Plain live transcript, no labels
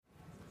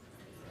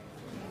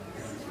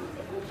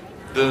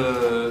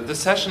The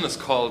session is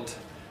called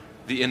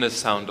The Inner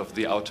Sound of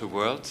the Outer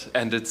World,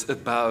 and it's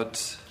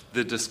about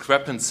the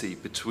discrepancy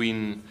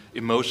between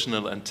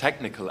emotional and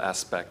technical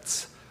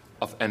aspects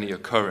of any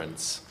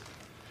occurrence.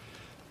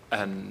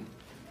 And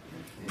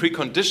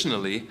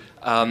preconditionally,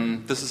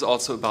 this is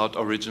also about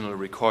original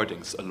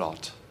recordings a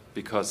lot,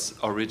 because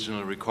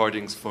original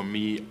recordings for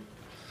me,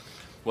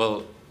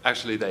 well,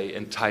 actually they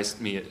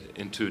enticed me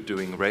into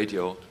doing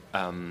radio,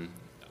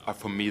 are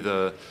for me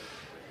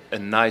a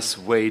nice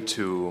way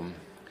to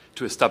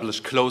establish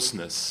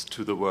closeness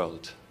to the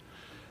world.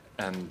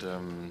 And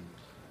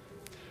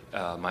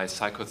my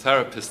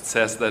psychotherapist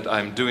says that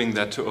I'm doing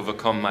that to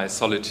overcome my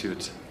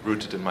solitude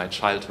rooted in my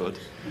childhood,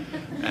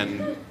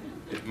 and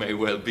it may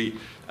well be.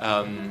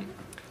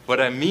 What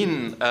I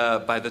mean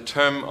by the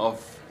term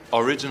of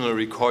original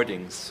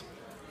recordings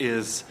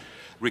is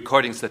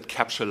recordings that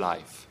capture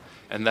life,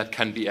 and that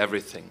can be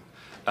everything.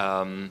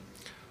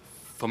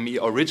 For me,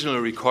 original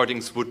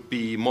recordings would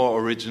be more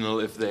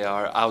original if they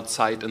are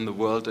outside in the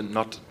world and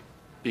not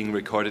being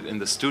recorded in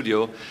the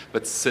studio.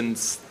 But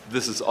since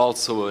this is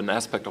also an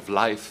aspect of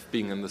life,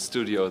 being in the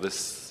studio,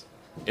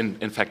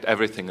 in fact,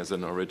 everything is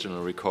an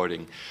original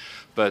recording.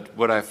 But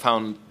what I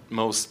found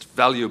most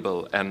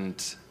valuable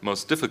and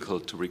most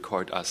difficult to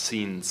record are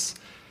scenes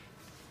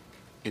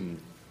in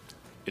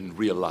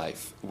real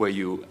life, where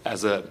you,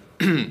 as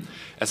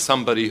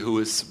somebody who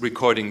is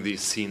recording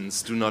these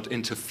scenes, do not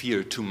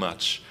interfere too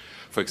much.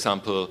 For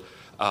example,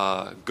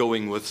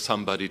 going with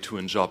somebody to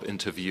a job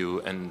interview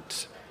and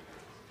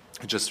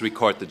just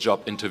record the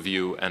job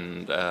interview,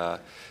 and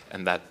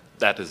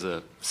that is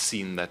a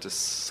scene that is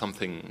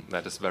something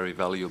that is very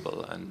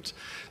valuable. And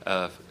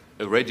a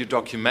radio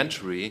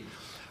documentary,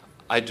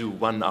 I do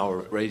 1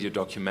 hour radio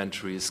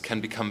documentaries,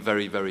 can become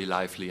very, very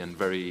lively and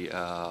very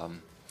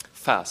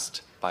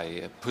fast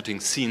by putting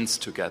scenes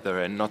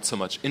together and not so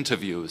much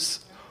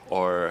interviews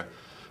or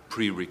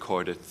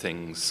pre-recorded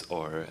things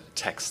or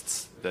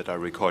texts that are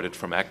recorded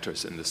from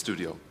actors in the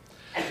studio.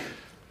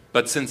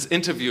 But since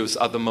interviews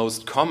are the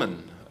most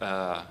common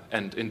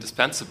and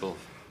indispensable,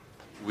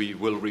 we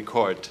will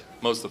record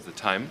most of the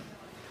time,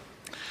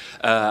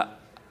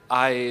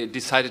 I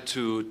decided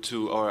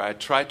I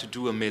tried to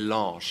do a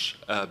mélange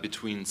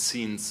between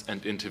scenes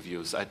and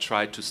interviews. I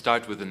tried to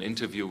start with an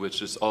interview,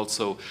 which is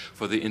also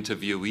for the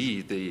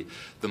interviewee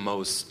the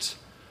most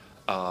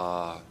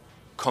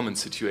common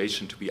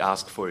situation to be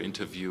asked for an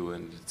interview,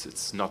 and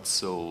it's not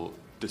so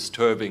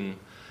disturbing.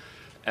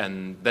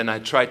 And then I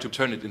tried to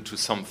turn it into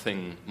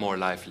something more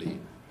lively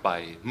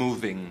by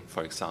moving,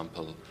 for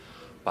example,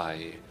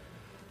 by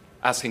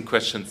asking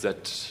questions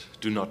that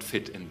do not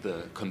fit in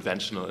the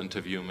conventional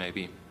interview,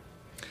 maybe.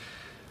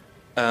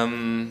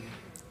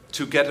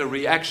 To get a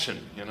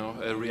reaction,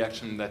 a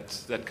reaction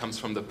that comes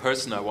from the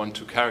person I want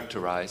to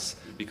characterize,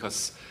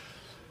 because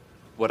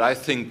what I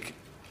think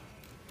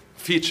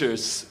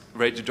features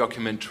radio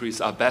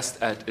documentaries are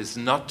best at is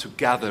not to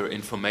gather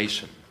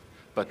information,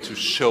 but to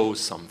show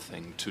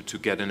something, to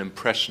get an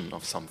impression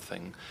of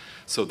something.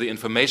 So the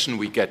information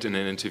we get in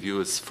an interview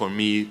is, for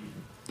me,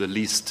 the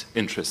least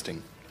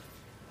interesting.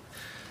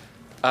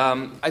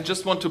 I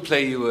just want to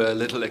play you a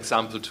little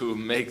example to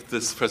make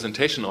this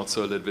presentation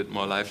also a little bit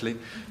more lively.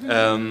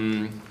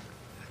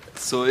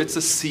 So it's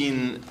a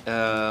scene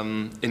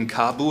in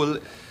Kabul.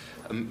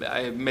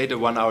 I made a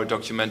 1 hour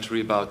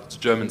documentary about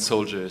German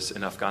soldiers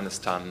in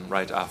Afghanistan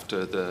right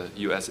after the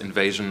US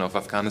invasion of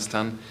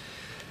Afghanistan.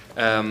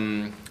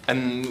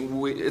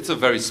 It's a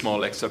very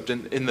small excerpt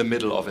in the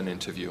middle of an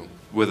interview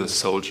with a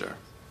soldier.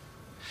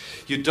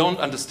 You don't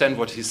understand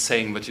what he's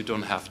saying, but you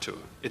don't have to.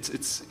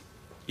 It's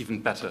even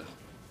better.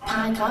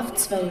 Paragraph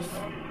 12.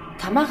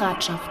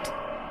 Kameradschaft.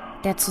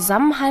 Der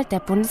Zusammenhalt der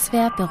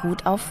Bundeswehr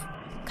beruht auf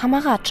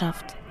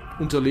Kameradschaft.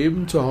 Unser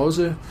Leben zu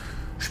Hause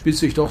spielt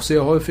sich doch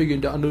sehr häufig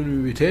in der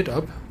Anonymität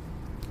ab.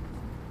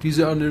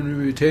 Diese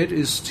Anonymität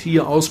ist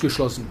hier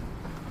ausgeschlossen.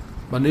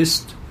 Man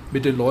ist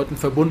mit den Leuten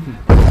verbunden.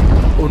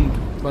 Und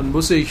man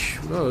muss sich,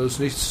 das ist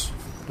nichts,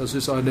 das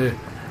ist eine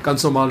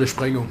ganz normale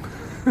Sprengung.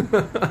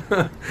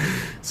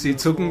 Sie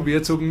zucken,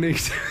 wir zucken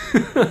nicht.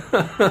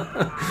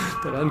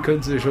 Daran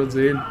können Sie schon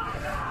sehen,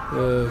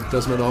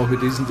 dass man auch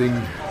mit diesen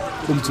Dingen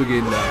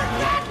umzugehen lernt.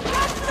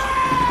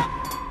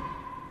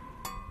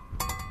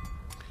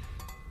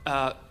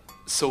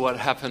 So what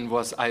happened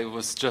was I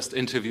was just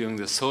interviewing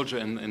the soldier,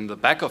 and in the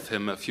back of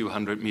him, a few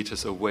hundred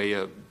meters away,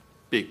 a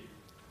big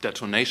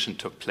detonation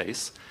took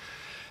place.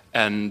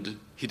 And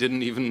he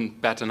didn't even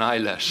bat an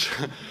eyelash.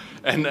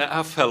 And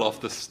I fell off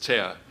this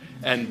chair.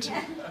 And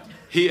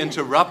he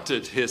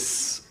interrupted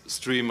his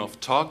stream of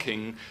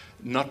talking,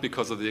 not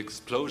because of the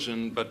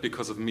explosion, but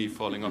because of me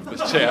falling off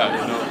this chair,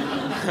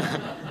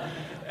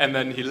 And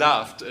then he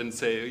laughed and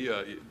said,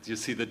 "Yeah, you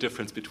see the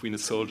difference between a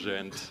soldier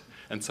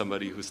and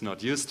somebody who's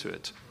not used to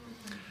it."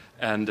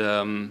 And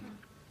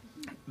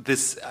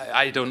this,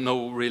 I don't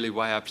know really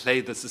why I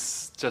play. This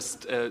is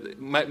just,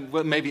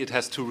 well, maybe it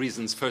has two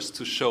reasons. First,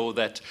 to show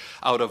that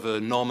out of a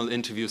normal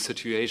interview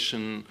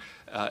situation,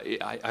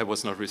 I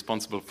was not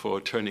responsible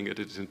for turning it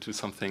into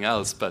something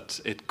else, but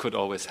it could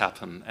always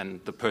happen.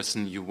 And the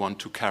person you want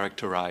to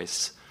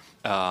characterize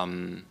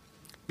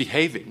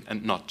behaving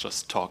and not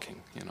just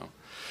talking, you know.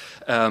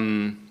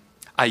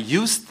 I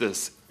used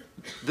this.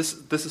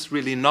 This is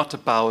really not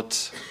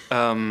about.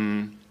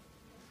 I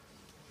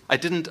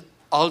didn't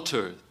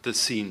alter the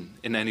scene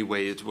in any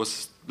way. It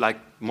was like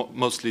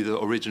mostly the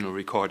original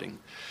recording,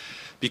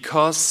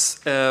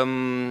 because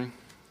I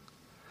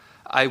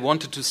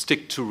wanted to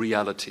stick to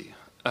reality.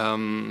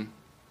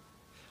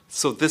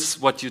 So this,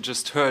 what you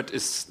just heard,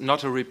 is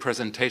not a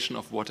representation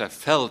of what I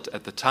felt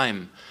at the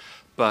time,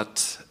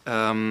 but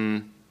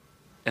an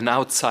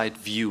outside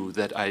view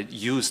that I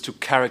used to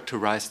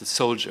characterize the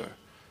soldier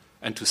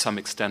and to some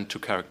extent to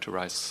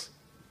characterize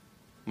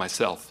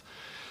myself.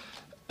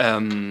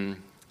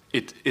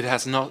 It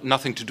has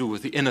nothing to do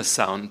with the inner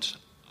sound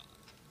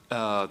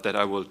that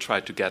I will try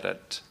to get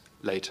at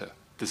later.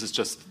 This is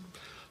just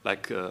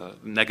like a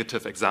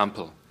negative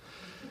example.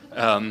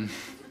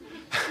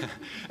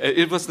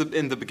 It was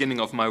in the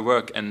beginning of my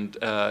work, and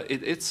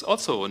it's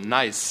also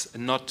nice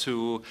not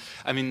to.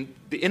 I mean,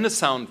 the inner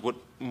sound would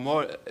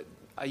more.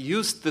 I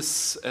used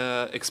this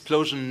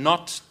explosion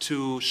not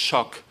to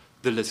shock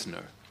the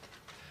listener.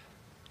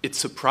 It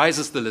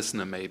surprises the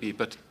listener maybe,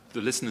 but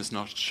the listener is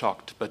not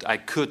shocked. But I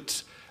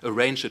could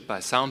arrange it by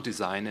sound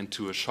design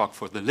into a shock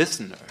for the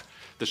listener.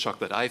 The shock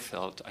that I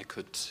felt, I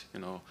could,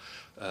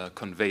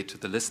 convey to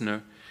the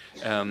listener.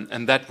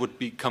 And that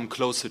would come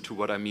closer to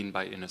what I mean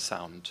by inner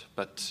sound.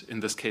 But in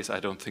this case,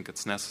 I don't think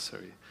it's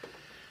necessary.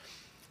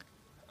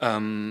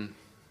 Thank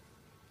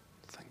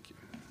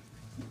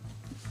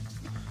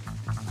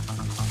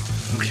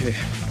you.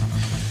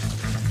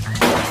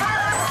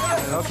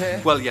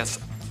 Okay. Well, yes.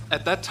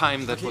 At that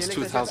time, that was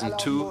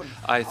 2002,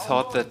 I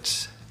thought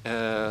that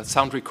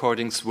sound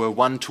recordings were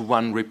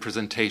one-to-one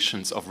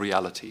representations of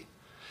reality.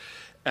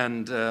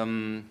 And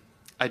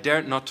I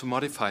dared not to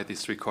modify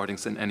these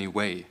recordings in any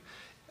way.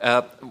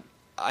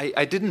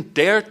 I didn't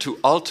dare to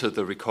alter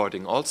the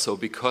recording also,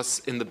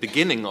 because in the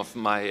beginning of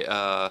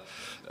my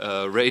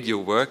radio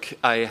work,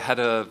 I had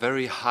a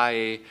very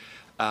high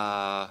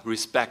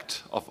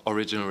respect of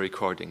original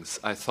recordings.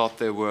 I thought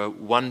they were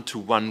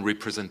one-to-one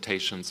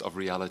representations of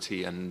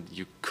reality, and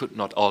you could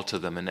not alter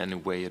them in any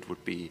way. It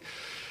would be...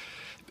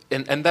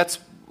 And that's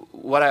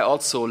what I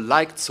also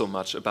liked so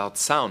much about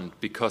sound,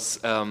 because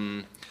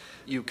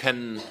you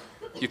can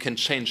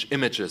change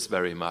images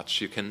very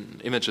much.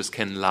 Images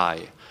can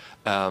lie.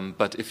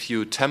 But if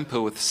you temper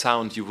with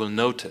sound, you will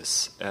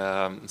notice.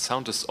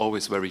 Sound is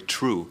always very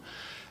true.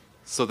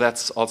 So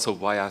that's also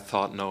why I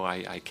thought, no,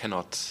 I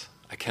cannot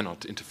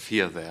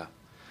interfere there.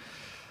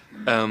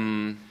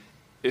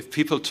 If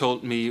people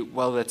told me,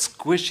 well, that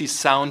squishy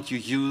sound you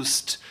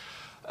used,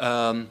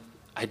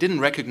 I didn't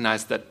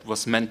recognize that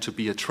was meant to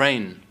be a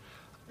train.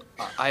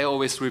 I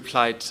always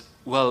replied,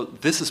 well,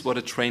 this is what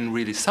a train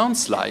really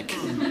sounds like.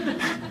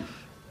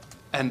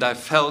 And I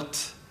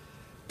felt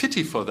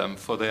pity for them,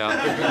 for their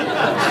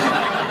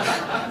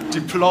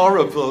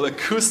deplorable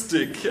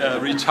acoustic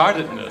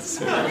retardedness.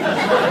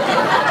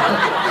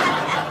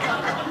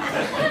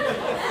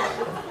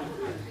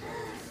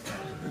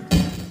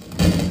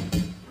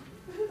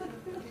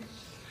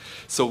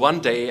 So one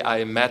day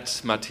I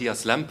met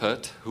Matthias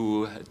Lempert,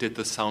 who did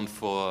the sound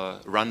for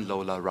Run,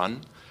 Lola,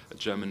 Run, a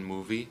German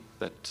movie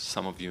that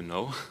some of you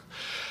know.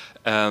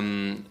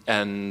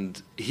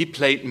 And he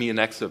played me an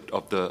excerpt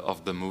of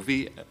the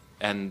movie,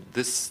 and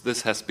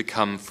this has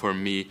become for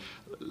me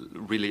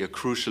really a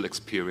crucial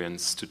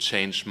experience to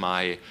change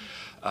my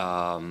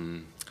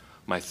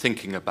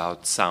thinking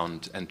about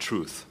sound and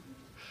truth.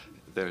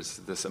 There's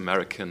this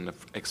American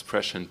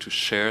expression to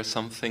share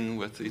something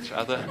with each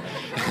other.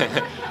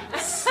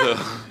 So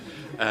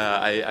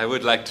I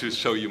would like to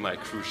show you my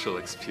crucial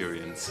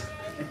experience.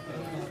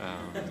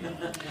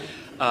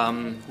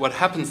 What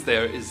happens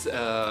there is,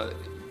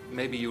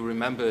 maybe you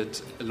remember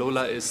it,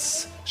 Lola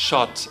is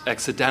shot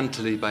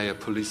accidentally by a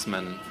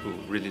policeman who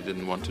really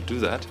didn't want to do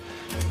that.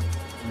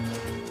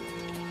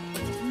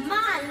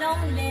 My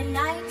lonely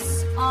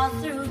nights are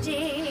through,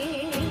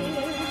 dear.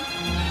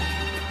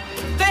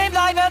 They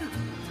bleiben!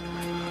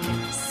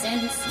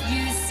 Since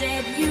you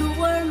said you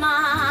were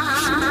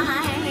mine.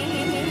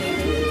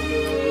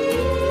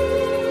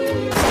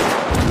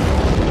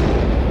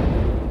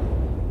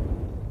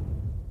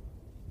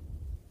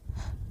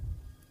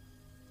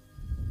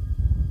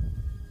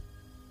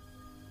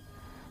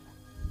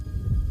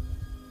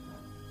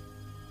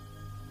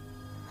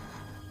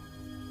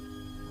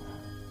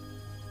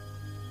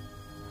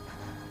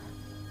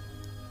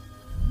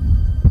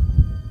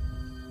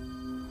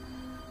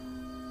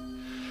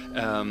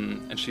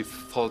 And she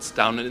falls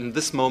down. And in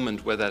this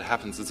moment where that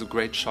happens, it's a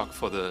great shock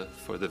for the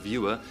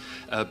viewer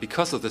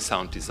because of the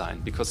sound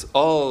design. Because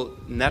all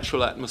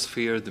natural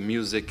atmosphere, the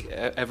music,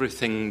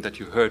 everything that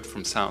you heard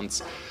from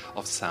sounds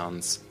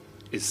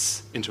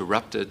is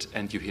interrupted,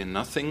 and you hear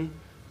nothing.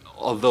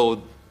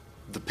 Although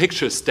the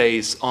picture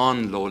stays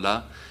on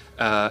Lola,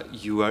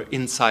 you are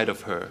inside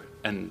of her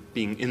and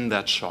being in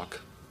that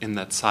shock, in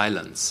that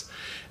silence.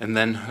 And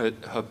then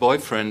her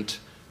boyfriend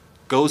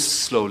goes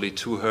slowly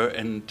to her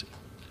and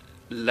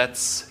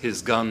lets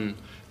his gun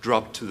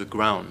drop to the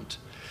ground.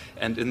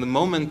 And in the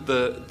moment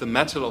the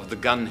metal of the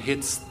gun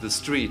hits the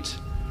street,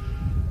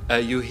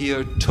 you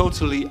hear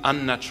totally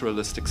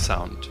unnaturalistic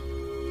sound.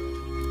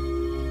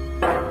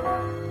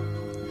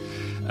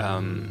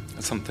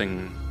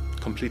 Something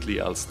completely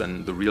else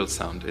than the real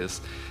sound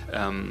is.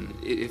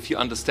 If you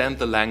understand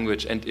the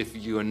language and if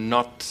you are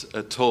not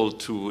told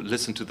to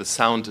listen to the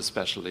sound,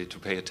 especially to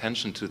pay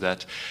attention to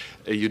that,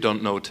 you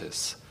don't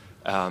notice.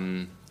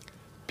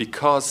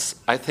 Because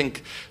I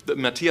think that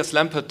Matthias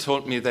Lempert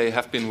told me they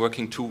have been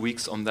working 2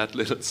 weeks on that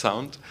little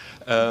sound,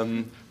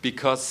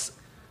 because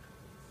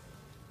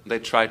they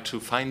tried to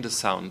find a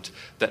sound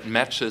that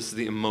matches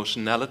the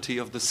emotionality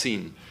of the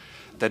scene,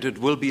 that it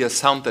will be a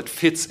sound that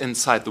fits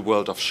inside the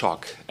world of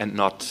shock and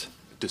not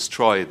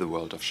destroy the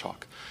world of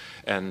shock.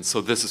 And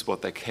so this is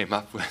what they came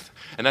up with.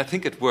 And I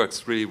think it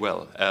works really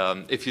well.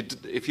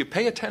 If you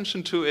pay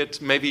attention to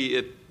it, maybe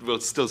it will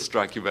still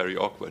strike you very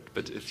awkward.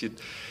 But if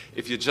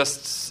you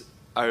just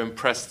are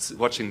impressed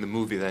watching the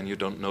movie, then you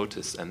don't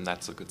notice, and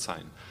that's a good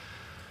sign.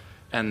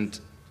 And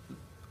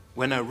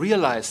when I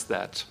realized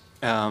that,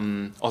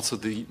 also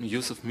the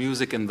use of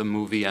music in the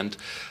movie and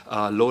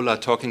Lola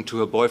talking to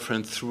her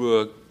boyfriend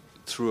through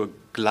a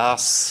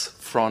glass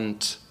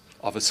front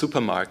of a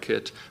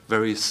supermarket,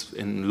 very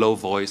in low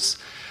voice,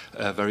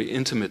 very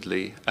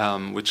intimately,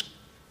 which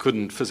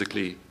couldn't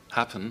physically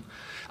happen,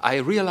 I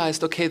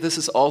realized, okay, this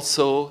is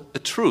also a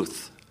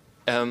truth.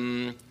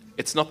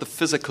 It's not the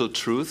physical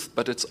truth,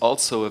 but it's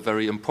also a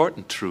very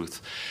important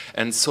truth.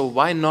 And so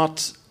why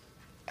not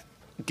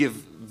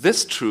give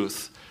this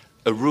truth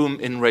a room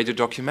in radio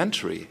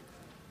documentary?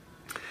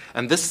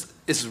 And this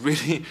is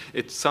really,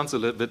 it sounds a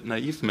little bit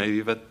naive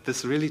maybe, but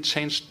this really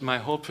changed my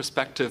whole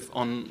perspective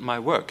on my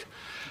work.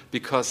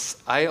 Because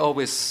I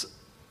always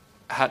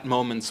had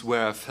moments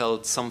where I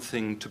felt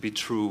something to be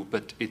true,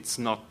 but it's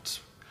not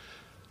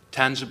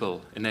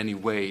tangible in any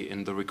way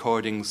in the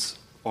recordings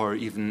or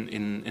even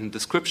in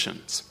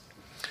descriptions.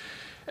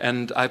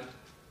 And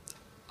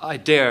I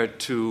dared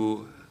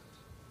to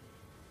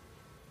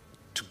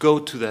go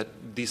to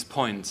these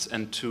points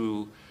and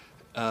to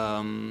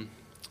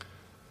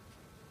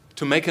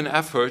make an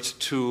effort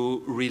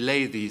to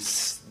relay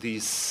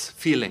these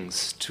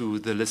feelings to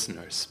the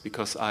listeners,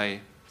 because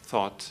I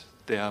thought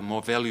they are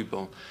more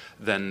valuable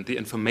than the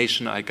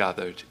information I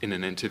gathered in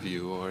an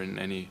interview or in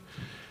any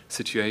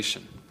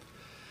situation.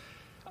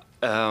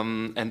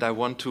 And I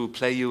want to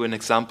play you an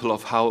example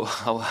of how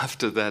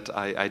after that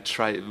I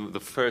try the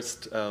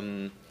first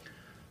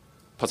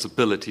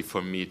possibility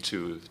for me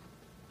to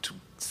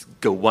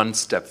go one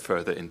step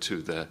further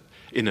into the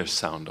inner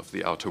sound of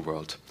the outer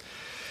world.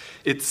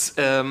 It's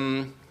a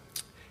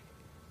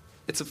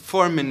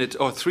 4-minute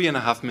or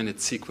 3.5-minute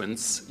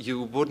sequence.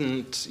 You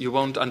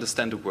won't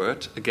understand a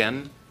word.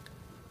 Again,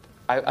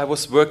 I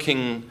was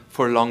working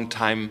for a long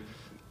time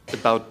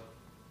about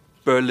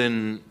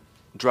Berlin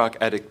drug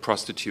addict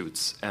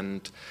prostitutes,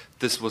 and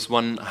this was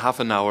one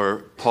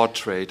half-an-hour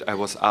portrait I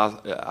was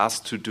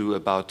asked to do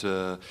about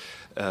a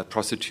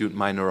prostitute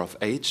minor of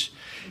age.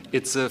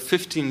 It's a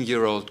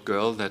 15-year-old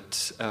girl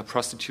that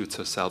prostitutes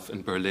herself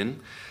in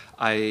Berlin.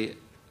 I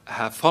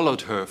have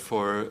followed her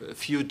for a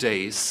few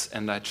days,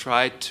 and I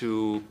tried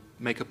to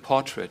make a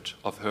portrait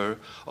of her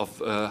of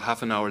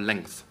half an hour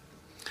length.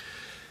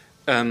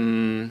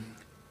 And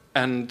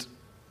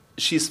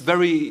she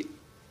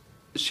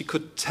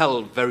could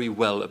tell very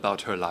well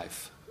about her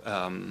life.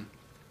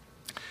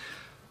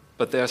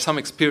 But there are some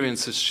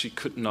experiences she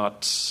could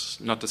not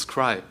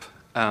describe.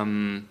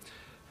 And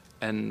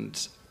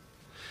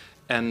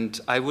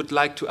I would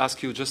like to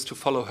ask you just to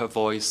follow her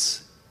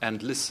voice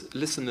and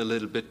listen a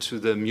little bit to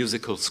the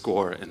musical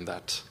score in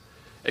that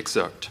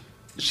excerpt.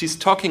 She's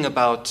talking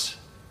about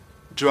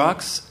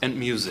drugs and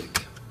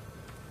music.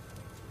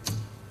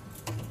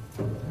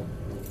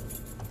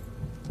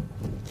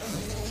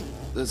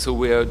 So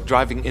we're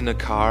driving in a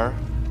car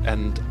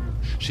and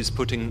she's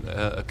putting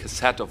a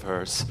cassette of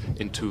hers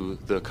into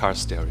the car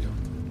stereo.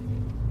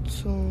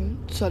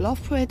 Zur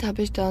Love Parade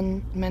habe ich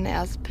dann meine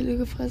erste Pille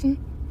gefressen.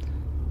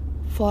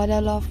 Vor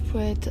der Love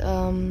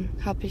Parade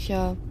habe ich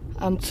ja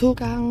am Zoo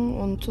gehangen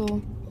und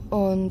so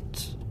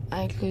und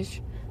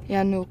eigentlich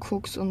ja nur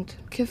Koks und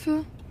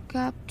Kiffe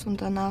gehabt,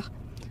 und danach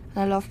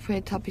an der Love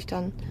Parade habe ich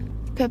dann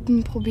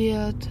Peppen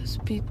probiert,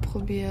 Speed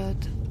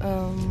probiert,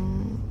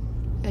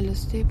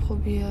 LSD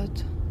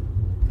probiert.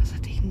 Was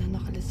hatte ich denn dann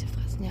noch alles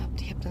gefressen gehabt?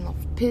 Ich habe dann auch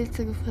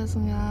Pilze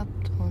gefressen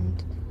gehabt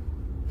und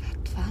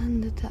was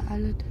waren das da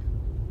alles?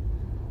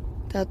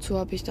 Dazu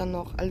habe ich dann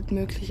noch alles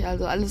Mögliche,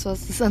 also alles,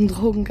 was es an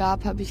Drogen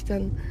gab, habe ich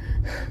dann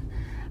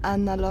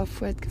an der Love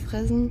Parade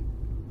gefressen.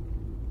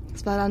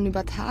 Das war dann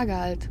über Tage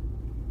halt.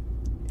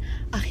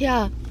 Ach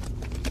ja.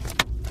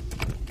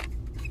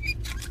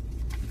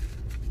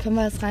 Können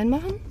wir das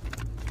reinmachen?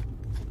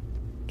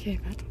 Okay,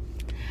 warte.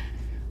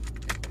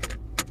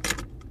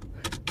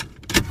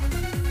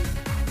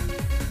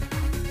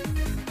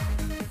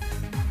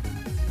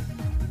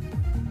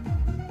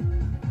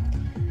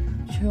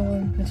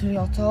 höre natürlich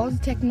auch zu Hause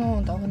Techno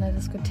und auch in der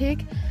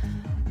Diskothek.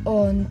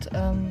 Und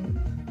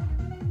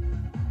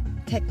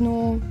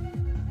Techno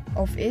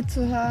auf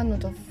zu hören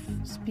und auf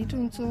Speed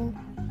und so.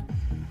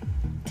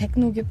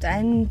 Techno gibt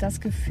einem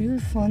das Gefühl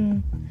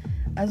von,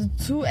 also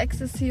zu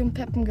Ecstasy und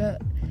Peppen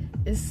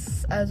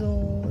ist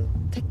also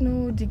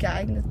Techno die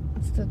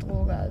geeignetste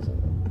Droge, also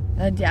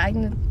die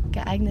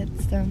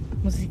geeignetste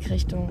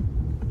Musikrichtung.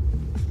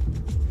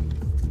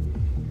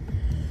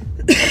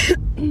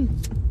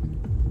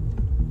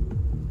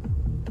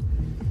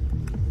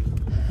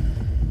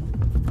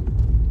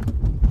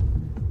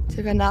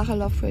 Circa nach der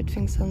Love Parade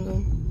fing es dann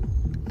so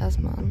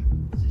erstmal an,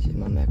 dass ich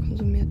immer mehr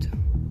konsumierte.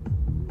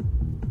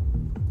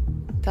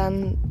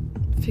 Dann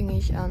fing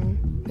ich an,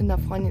 mit einer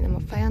Freundin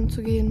immer feiern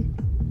zu gehen.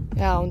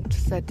 Ja, und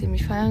seitdem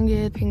ich feiern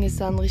gehe, fing es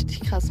dann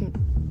richtig krass mit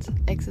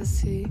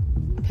Ecstasy,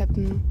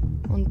 Peppen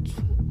und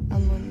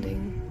anderen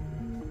Dingen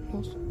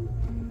los.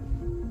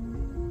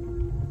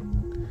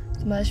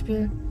 Zum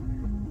Beispiel,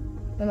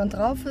 wenn man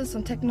drauf ist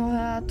und Techno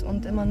hört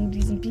und immer nur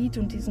diesen Beat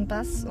und diesen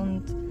Bass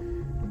und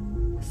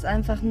es ist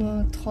einfach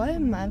nur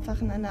Träumen, einfach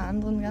in einer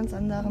anderen, ganz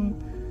anderen,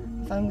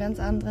 auf einem ganz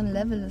anderen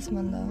Level ist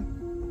man da.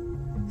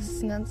 Es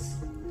ist ein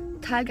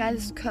total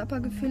geiles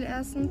Körpergefühl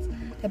erstens.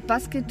 Der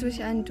Bass geht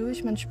durch einen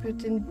durch, man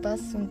spürt den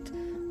Bass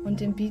und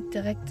den Beat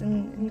direkt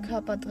in den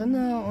Körper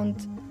drinne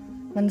und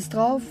man ist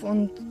drauf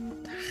und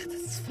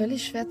das ist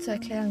völlig schwer zu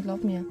erklären,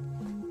 glaub mir.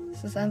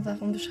 Es ist einfach ein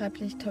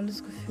unbeschreiblich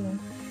tolles Gefühl.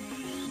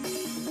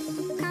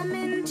 Come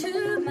into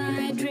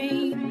my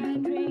dream.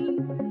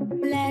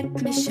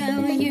 Let me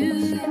show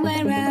you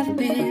where I've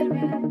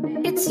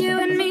been. It's you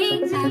and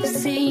me I've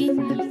seen.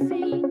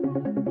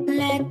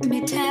 Let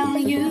me tell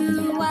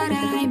you what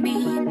I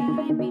mean.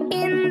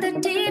 In the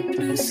deep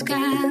blue sky,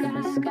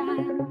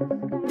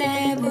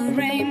 there were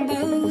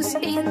rainbows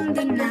in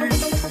the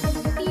night.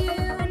 You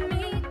and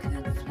me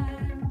could fly.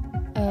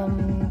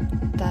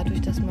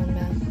 Dadurch, dass man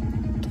mehr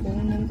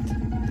Drogen nimmt,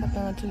 hat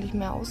man natürlich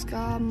mehr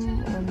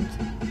Ausgaben und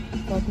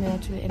wollte mir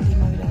natürlich endlich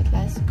mal wieder was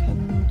leisten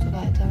können und so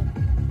weiter.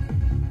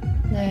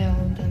 Naja,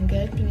 und an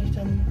Geld bin ich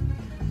dann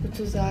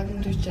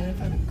sozusagen durch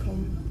Jennifer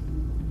gekommen.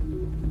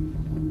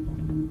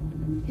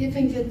 Hier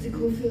fängt jetzt die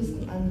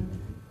Kurfürsten an.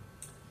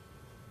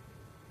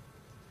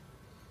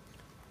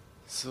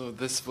 So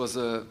this was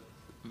a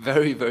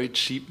very, very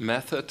cheap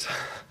method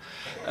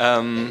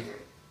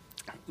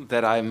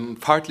that I'm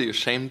partly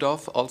ashamed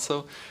of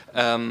also.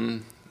 I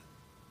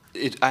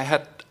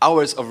had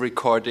hours of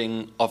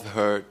recording of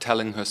her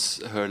telling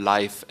her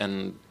life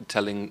and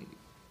telling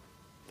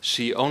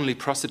she only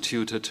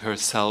prostituted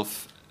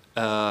herself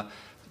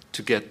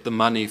to get the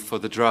money for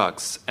the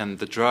drugs, and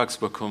the drugs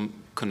were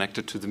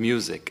connected to the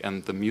music,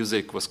 and the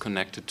music was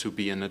connected to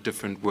be in a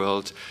different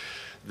world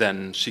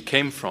than she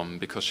came from,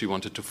 because she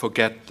wanted to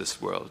forget this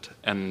world.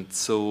 And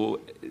so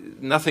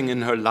nothing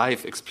in her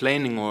life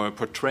explaining or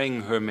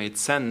portraying her made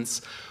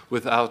sense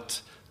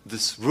without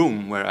this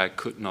room where I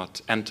could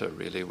not enter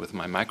really with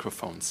my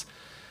microphones.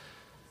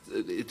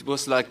 It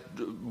was like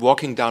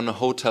walking down a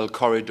hotel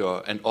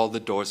corridor and all the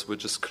doors were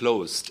just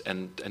closed,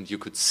 and you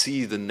could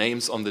see the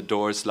names on the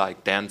doors,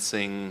 like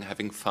dancing,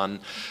 having fun,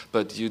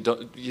 but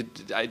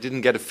I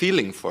didn't get a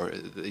feeling for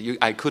it.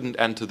 I couldn't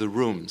enter the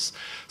rooms.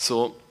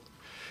 So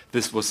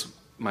this was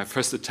my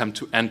first attempt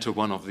to enter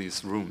one of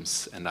these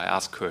rooms, and I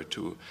asked her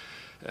to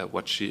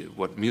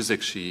what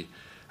music she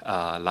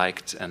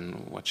liked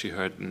and what she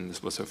heard, and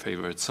this was her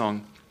favorite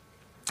song.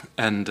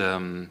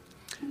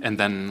 And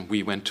then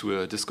we went to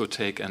a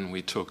discotheque and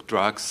we took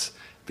drugs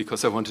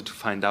because I wanted to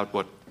find out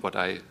what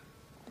I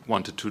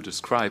wanted to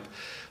describe,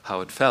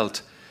 how it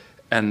felt.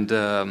 And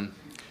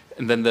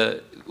then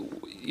the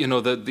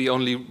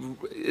only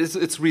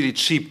it's really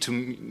cheap to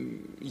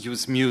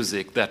use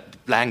music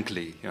that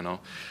blankly,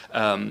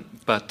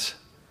 but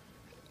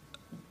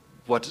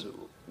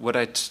what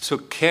I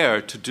took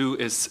care to do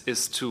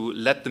is to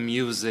let the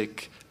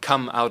music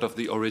come out of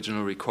the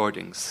original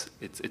recordings.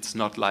 It's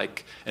not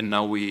like, and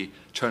now we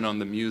turn on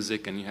the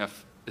music and you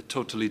have a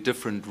totally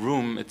different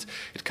room. It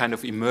kind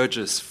of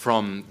emerges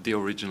from the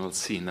original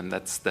scene, and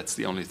that's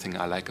the only thing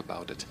I like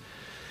about it.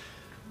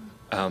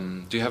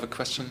 Do you have a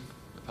question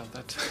about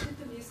that? Did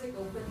the music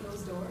open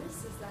those doors?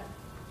 Is that,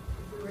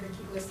 if we were to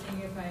keep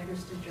listening, if I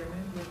understood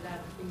German, would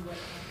that be what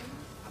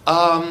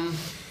happened?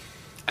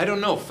 I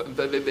don't know.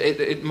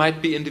 It might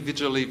be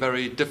individually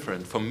very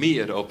different. For me,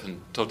 it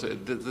opened totally.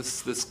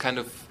 This kind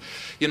of,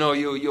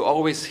 you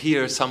always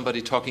hear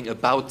somebody talking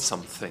about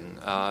something.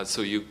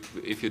 So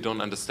if you don't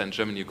understand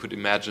German, you could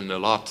imagine a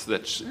lot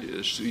that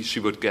she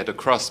would get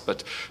across,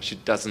 but she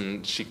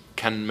doesn't. She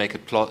cannot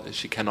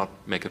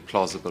make it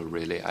plausible.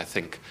 Really, I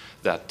think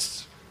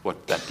that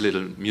what that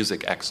little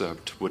music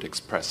excerpt would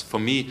express. For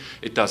me,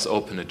 it does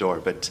open a door,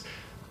 but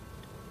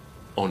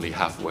only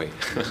halfway.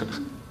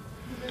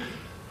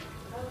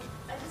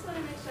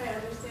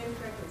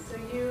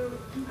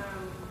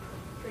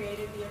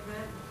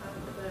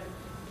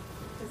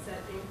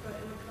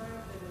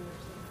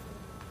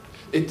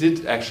 It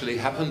did actually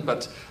happen,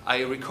 but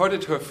I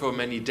recorded her for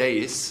many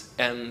days,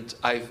 and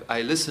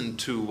I listened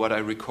to what I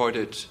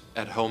recorded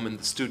at home in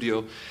the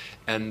studio,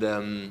 and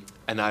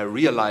I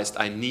realized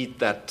I need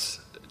that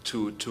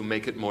to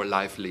make it more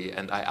lively,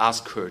 and I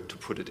asked her to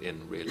put it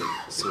in, really.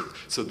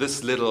 So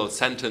this little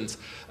sentence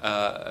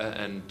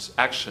and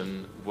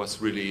action was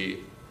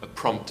really a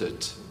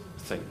prompted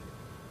thing.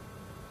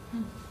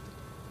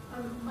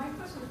 My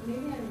question,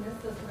 maybe I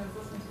missed this when I was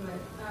listening to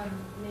it,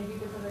 maybe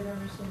because I don't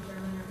understand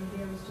German, or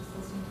maybe I was just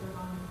listening to the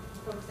wrong,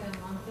 focusing on the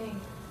wrong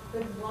thing,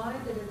 but why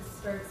did it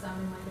start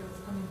sounding like it was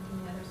coming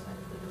from the other side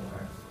of the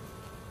door?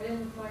 I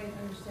didn't quite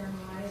understand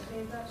why it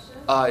made that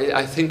shift.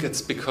 I think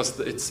it's because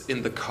it's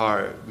in the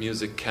car.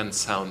 Music can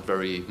sound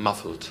very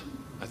muffled.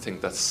 I think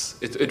that's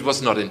it. It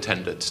was not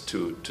intended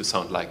to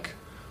sound like.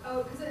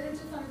 Oh, because it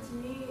just sounded to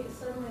me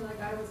suddenly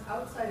like I was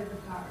outside of the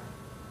car.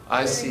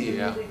 I see.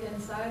 Yeah. Music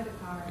inside the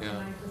car, yeah. And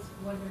I just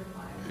wondered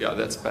why. Yeah,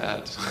 that's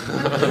bad.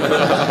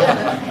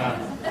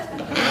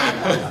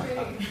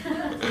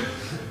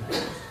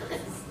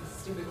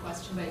 Stupid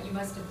question, but you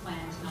must have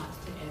planned not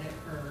to edit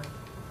her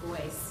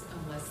voice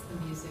unless the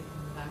music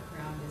in the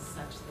background is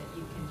such that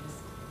you can just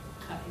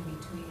cut in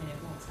between and it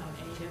won't sound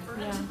any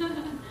different.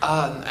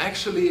 Yeah.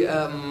 Actually,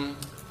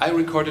 I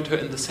recorded her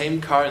in the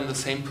same car in the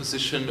same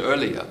position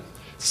earlier.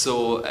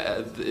 So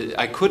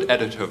I could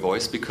edit her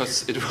voice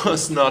because it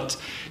was not.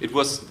 It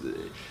was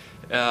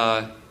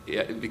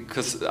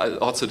because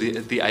also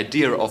the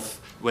idea of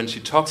when she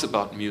talks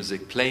about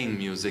music, playing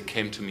music,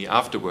 came to me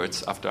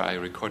afterwards, after I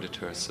recorded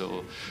her.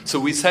 So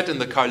we sat in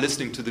the car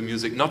listening to the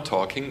music, not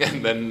talking,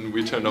 and then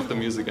we turned off the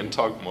music and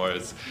talked more.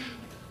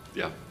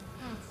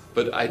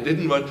 But I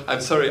didn't want.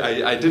 I'm sorry.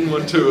 I didn't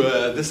want to.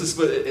 This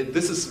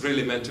is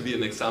really meant to be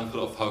an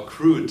example of how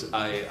crude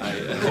I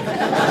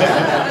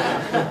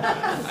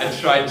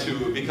try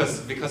to,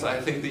 because I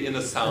think the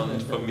inner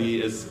sound for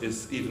me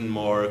is even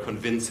more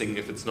convincing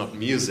if it's not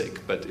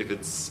music, but if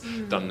it's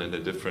done in a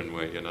different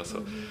way,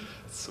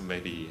 So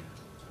maybe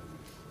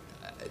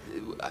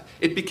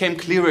it became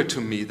clearer to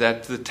me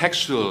that the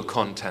textual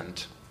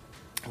content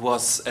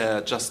was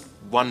just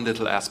one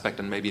little aspect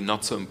and maybe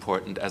not so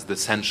important as the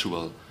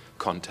sensual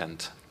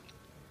content.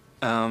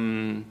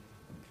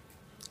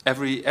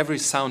 Every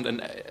sound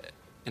and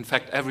in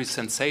fact every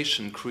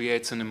sensation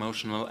creates an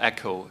emotional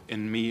echo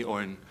in me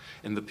or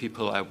in the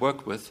people I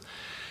work with,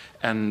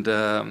 and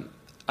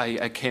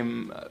I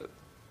came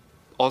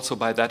also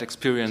by that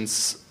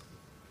experience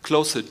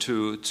closer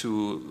to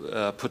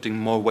putting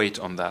more weight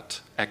on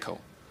that echo,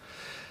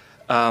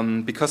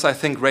 because I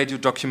think radio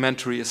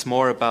documentary is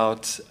more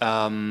about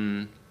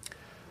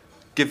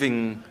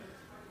giving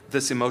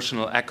this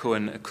emotional echo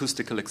and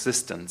acoustical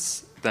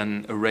existence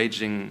than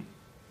arranging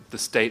the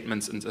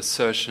statements and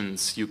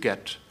assertions you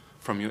get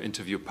from your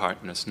interview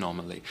partners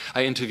normally.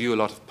 I interview a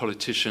lot of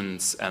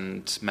politicians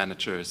and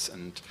managers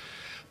and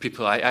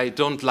people. I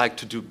don't like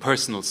to do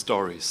personal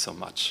stories so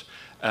much.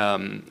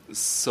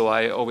 So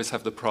I always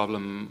have the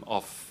problem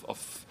of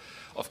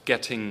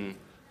getting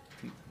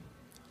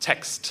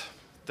text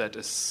that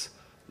is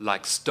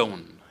like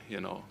stone,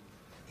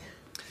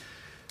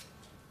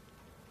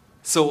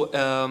 So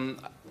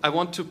I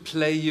want to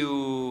play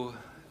you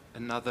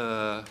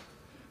another.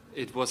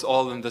 It was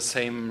all in the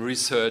same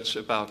research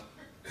about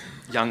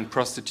young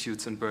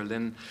prostitutes in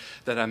Berlin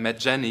that I met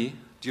Jenny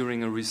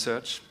during a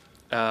research.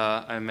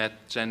 I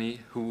met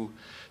Jenny, who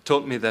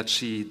told me that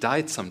she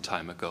died some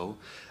time ago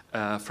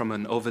from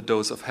an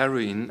overdose of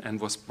heroin and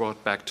was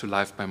brought back to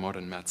life by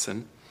modern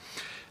medicine,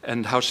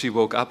 and how she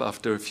woke up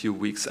after a few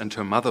weeks and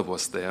her mother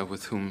was there,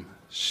 with whom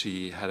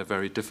she had a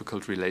very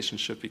difficult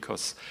relationship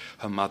because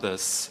her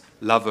mother's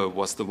lover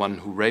was the one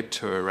who raped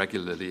her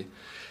regularly,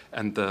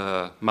 and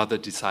the mother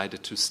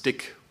decided to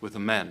stick with a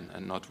man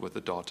and not with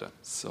a daughter.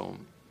 So,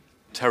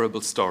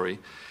 terrible story.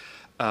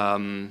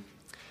 During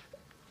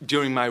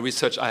my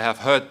research, I have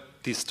heard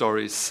these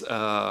stories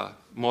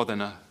more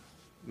than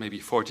maybe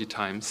 40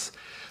 times,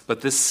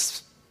 but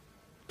this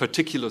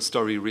particular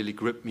story really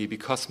gripped me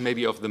because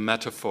maybe of the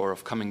metaphor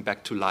of coming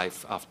back to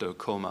life after a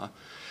coma.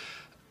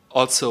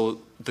 Also,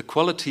 the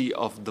quality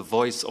of the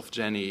voice of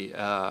Jenny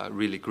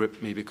really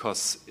gripped me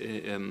because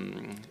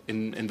in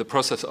the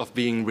process of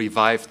being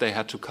revived, they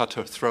had to cut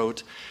her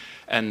throat,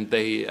 and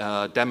they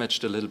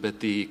damaged a little bit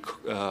the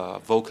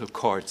vocal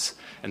cords,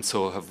 and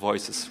so her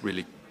voice is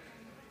really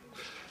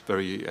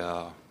very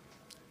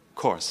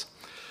coarse.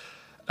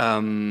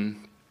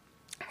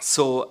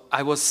 So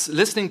I was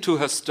listening to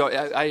her story.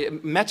 I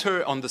met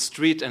her on the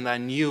street, and I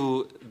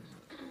knew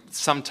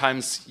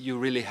sometimes you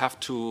really have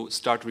to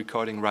start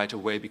recording right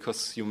away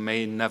because you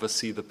may never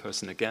see the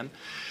person again.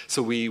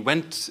 So we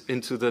went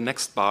into the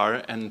next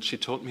bar, and she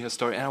told me her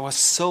story, and I was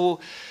so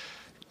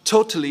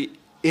totally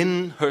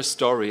in her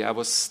story. I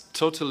was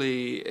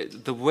totally,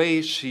 the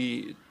way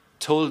she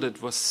told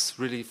it was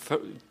really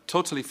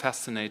totally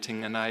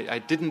fascinating, and I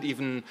didn't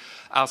even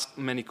ask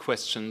many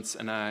questions,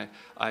 and I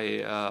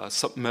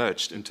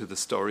submerged into the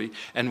story.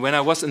 And when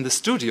I was in the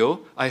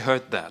studio, I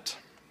heard that.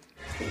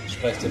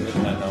 Sprecht ihr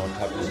miteinander und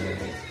habt ein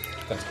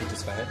ganz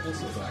gutes Verhältnis?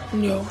 Oder?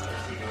 Ja.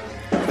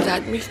 Sie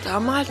hat mich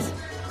damals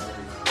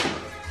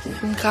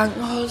im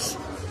Krankenhaus,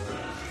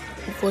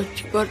 obwohl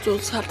ich die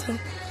Überdosis hatte,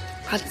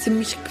 hat sie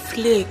mich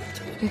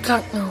gepflegt. im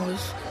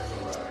Krankenhaus.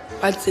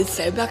 Weil sie ist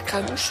selber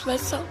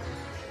Krankenschwester.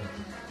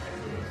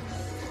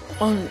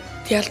 Und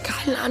die hat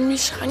keinen an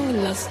mich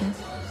rangelassen.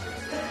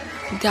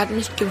 Und die hat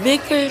mich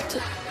gewickelt,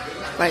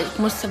 weil ich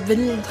musste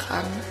Windeln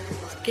tragen.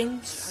 Das ging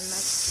nicht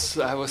anders.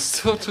 So I was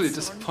totally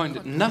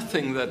disappointed.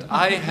 Nothing that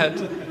I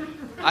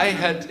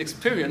had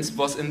experienced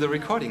was in the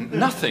recording.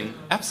 Nothing,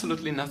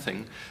 absolutely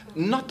nothing.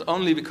 Not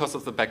only because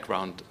of the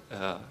background,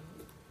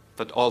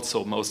 but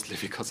also mostly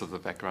because of the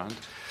background.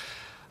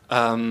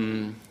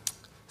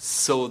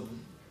 So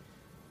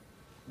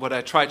what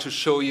I try to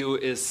show you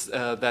is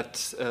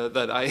that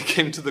I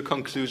came to the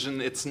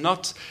conclusion it's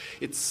not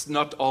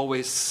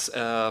always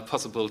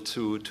possible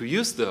to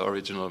use the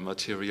original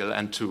material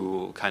and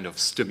to kind of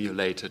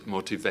stimulate it,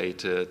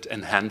 motivate it,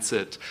 enhance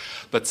it.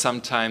 But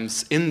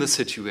sometimes in the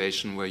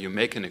situation where you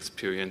make an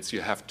experience,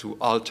 you have to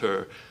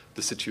alter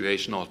the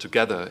situation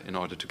altogether in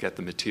order to get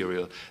the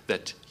material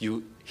that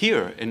you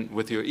hear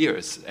with your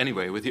ears,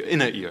 anyway, with your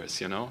inner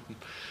ears,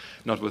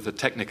 not with the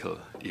technical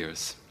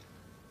ears.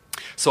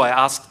 So I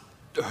asked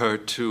her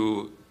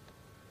to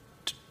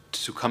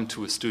come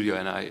to a studio,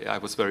 and I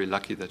was very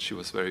lucky that she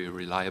was very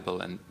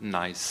reliable and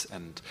nice,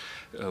 and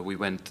we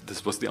went.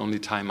 This was the only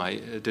time I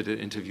did an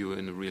interview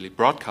in a really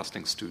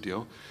broadcasting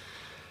studio,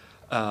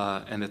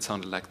 and it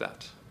sounded like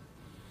that.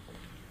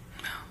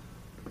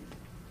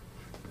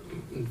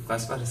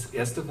 Was war das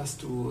Erste, was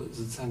du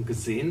sozusagen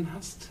gesehen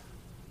hast?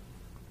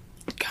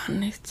 Gar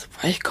nichts,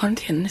 weil ich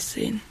konnte ja nicht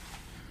sehen.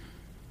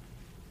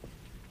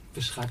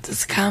 Beschreib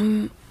das.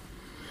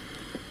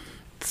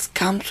 Das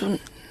kam so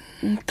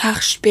einen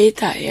Tag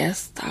später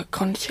erst. Da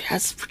konnte ich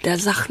erst wieder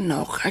Sachen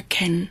auch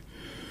erkennen.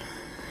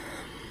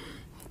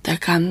 Da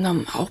kam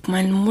dann auch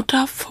meine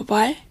Mutter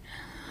vorbei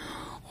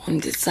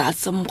und ich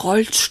saß im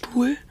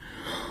Rollstuhl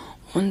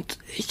und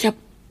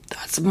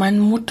meine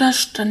Mutter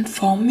stand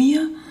vor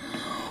mir.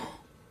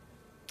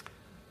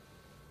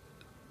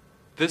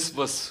 This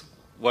was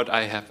what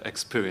I have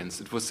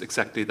experienced. It was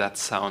exactly that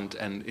sound,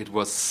 and it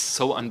was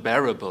so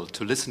unbearable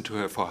to listen to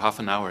her for half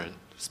an hour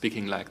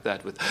speaking like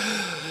that with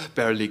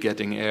barely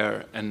getting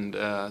air, and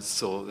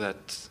so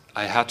that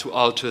I had to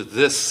alter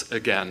this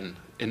again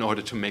in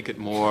order to make it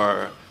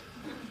more.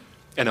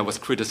 And I was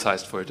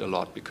criticized for it a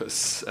lot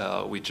because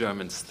we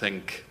Germans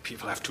think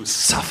people have to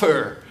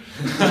suffer.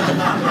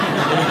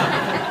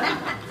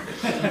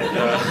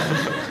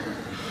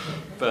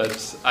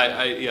 But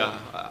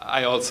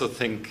I also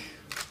think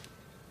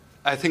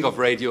of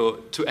radio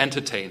to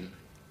entertain,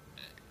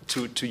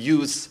 to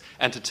use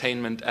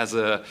entertainment as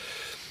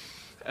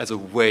a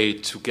way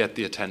to get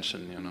the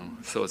attention,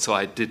 So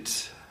I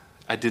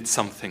did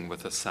something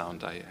with the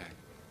sound. I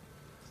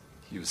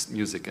used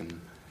music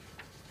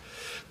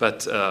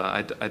but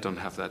I don't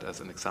have that as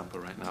an example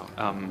right now.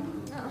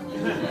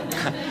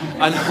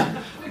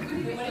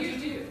 What did you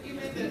do? You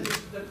made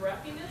the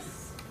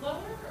breathiness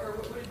lower, or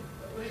what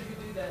did you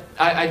do that?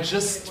 I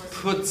just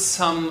put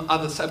some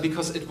other stuff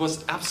because it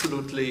was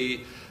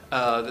absolutely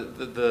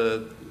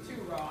the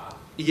too raw.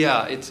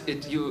 Yeah,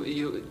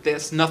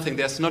 there's nothing.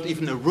 There's not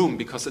even a room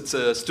because it's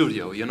a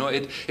studio.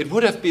 It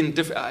would have been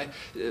different.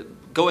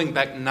 Going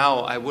back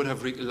now, I would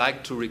have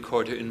liked to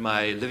record it in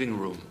my living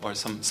room or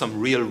some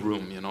real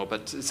room.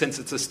 But since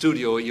it's a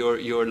studio,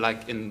 you're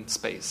like in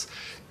space,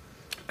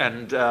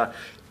 and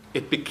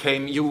it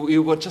became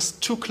you were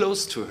just too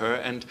close to her,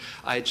 and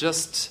I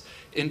just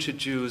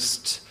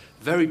introduced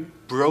very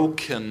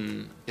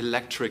broken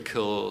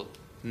electrical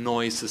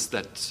noises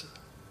that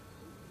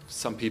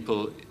some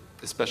people,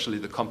 especially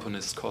the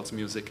componist, calls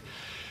music,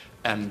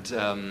 and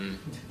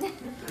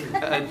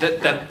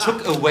that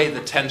took away the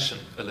tension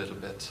a little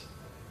bit,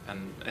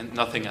 and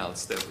nothing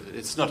else.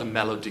 It's not a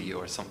melody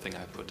or something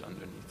I put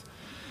underneath.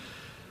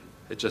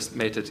 It just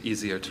made it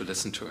easier to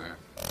listen to her.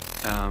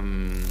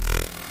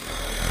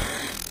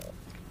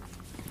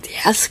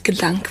 Der erste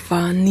Gedanke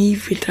war nie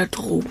wieder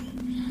Drogen.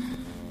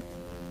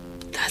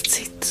 Dass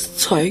ich das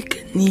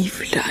Zeug nie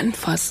wieder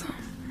anfasse.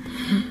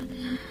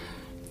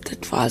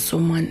 Das war so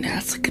mein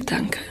erster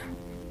Gedanke.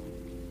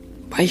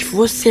 Weil ich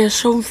wusste ja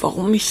schon,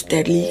 warum ich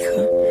da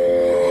liege.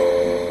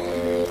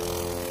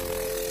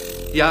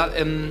 Yeah,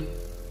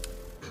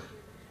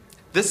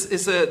 this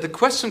is the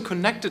question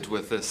connected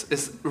with this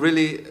is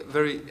really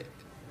very.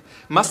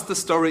 Must the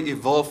story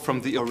evolve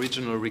from the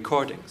original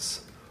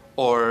recordings,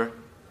 or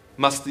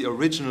must the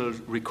original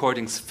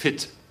recordings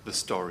fit the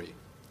story?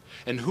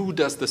 And who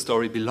does the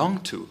story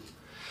belong to?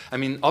 I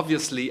mean,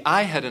 obviously,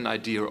 I had an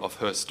idea of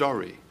her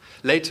story.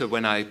 Later,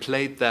 when I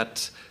played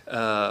that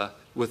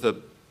with a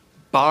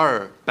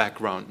bar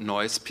background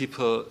noise,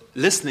 people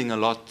listening a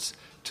lot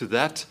to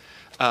that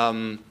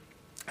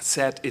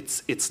said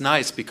it's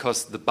nice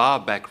because the bar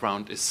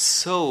background is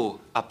so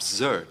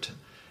absurd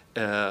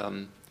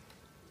and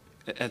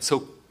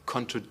so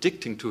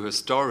contradicting to her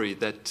story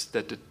that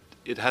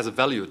it has a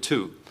value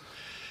too.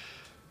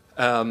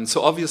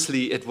 So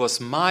obviously it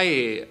was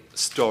my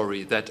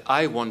story that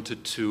I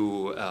wanted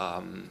to.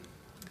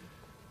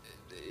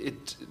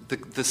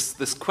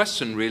 This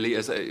question really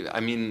is.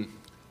 I mean,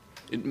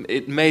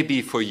 it may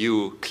be for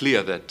you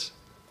clear that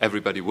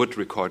everybody would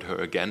record her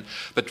again.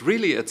 But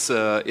really, it's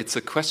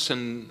a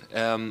question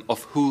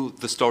of who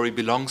the story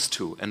belongs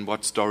to and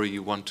what story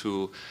you want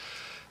to.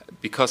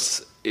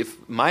 Because if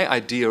my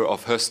idea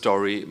of her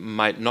story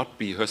might not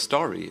be her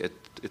story,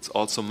 it's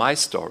also my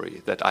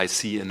story that I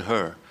see in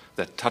her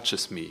that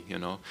touches me, you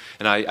know.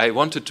 And I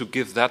wanted to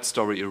give that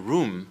story a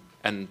room.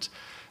 And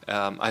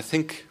I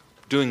think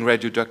doing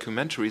radio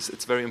documentaries,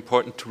 it's very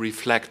important to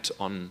reflect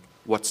on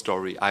what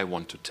story I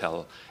want to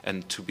tell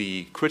and to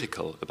be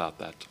critical about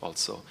that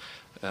also.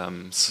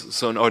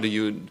 So in order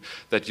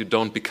that you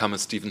don't become a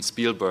Steven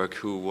Spielberg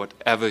who,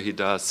 whatever he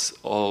does,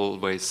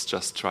 always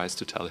just tries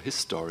to tell his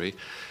story.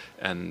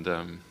 And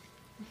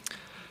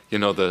you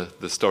know,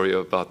 the story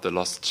about the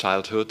lost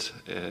childhood,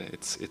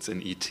 it's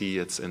in E.T.,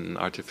 it's in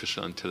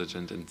Artificial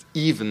Intelligence, and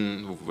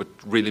even what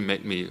really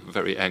made me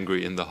very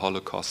angry in the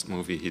Holocaust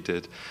movie he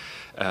did.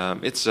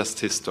 It's just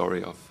his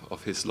story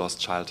of his lost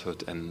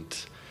childhood,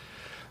 and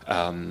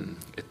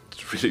it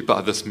really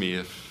bothers me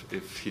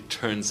if he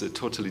turns a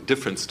totally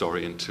different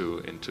story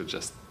into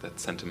just that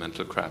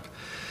sentimental crap.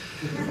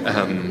 Can I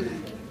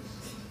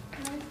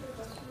ask a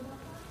question about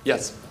that?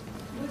 Yes.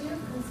 Would you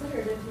have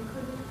considered, if you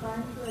couldn't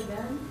find her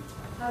again,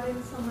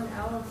 having someone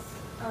else,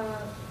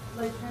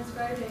 like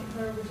transcribing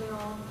her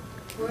original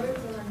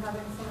words and then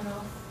having someone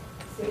else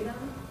say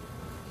them?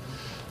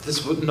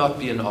 This would not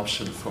be an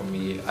option for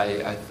me.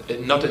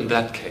 Not in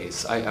that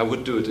case. I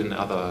would do it in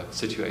other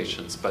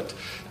situations, but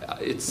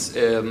it's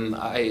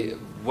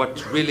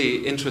what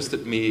really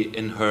interested me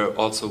in her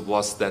also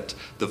was that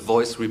the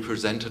voice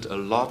represented a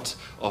lot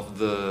of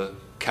the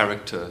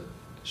character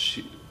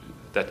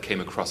that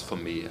came across for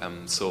me.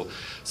 So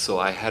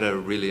I had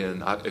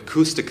an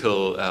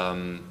acoustical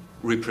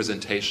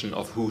representation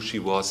of who she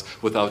was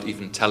without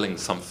even telling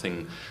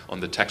something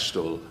on the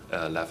textual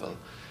level.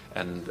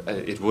 And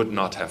it would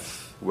not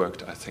have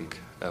worked, I think,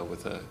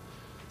 with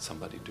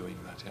somebody doing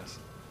that, yes.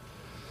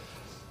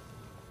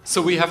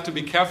 So we have to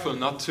be careful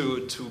not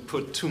to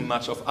put too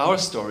much of our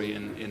story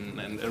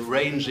in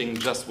arranging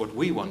just what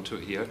we want to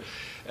hear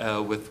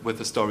with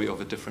the story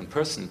of a different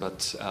person.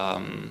 But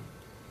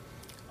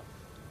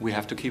we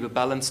have to keep a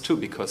balance too,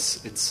 because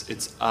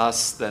it's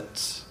us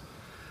that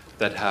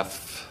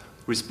have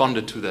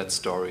responded to that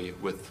story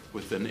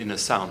with an inner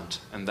sound,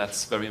 and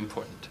that's very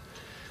important,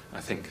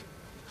 I think.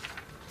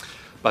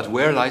 But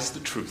where lies the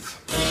truth?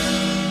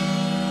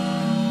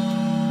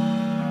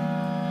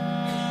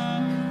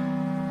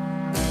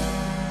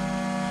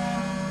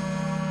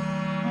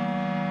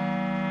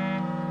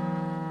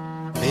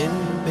 In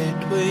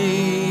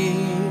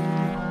between,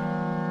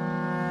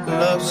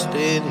 lost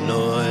in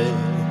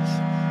noise,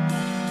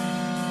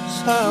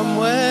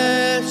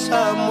 somewhere,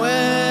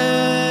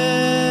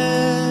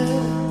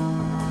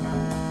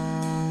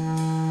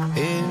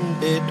 in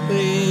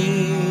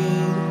between,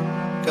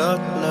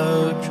 got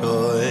no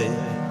choice.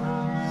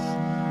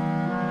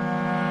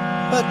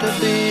 But to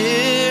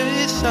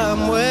be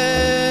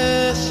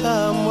somewhere,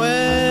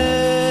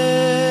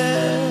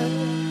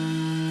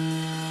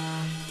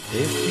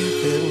 if you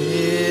can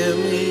hear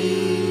me,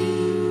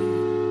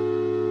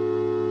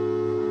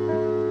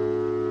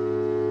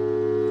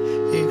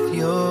 if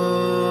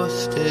you're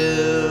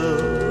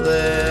still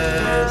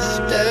there,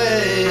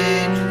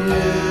 stay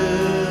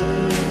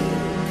tuned.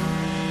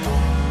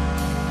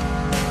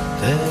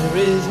 There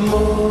is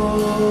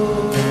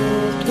more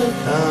to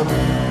come.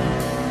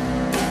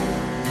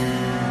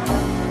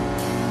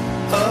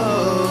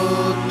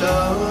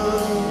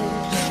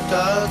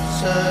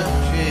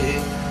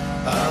 Searching,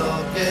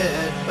 I'll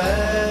get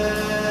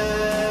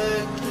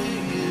back to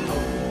you.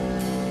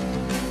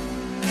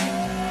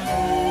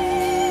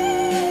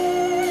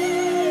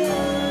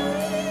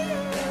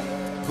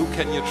 Who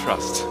can you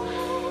trust?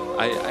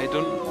 I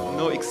don't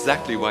know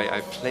exactly why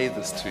I play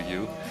this to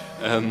you,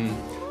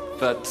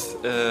 but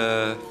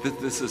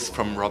this is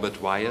from Robert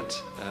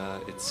Wyatt.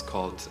 It's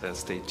called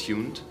Stay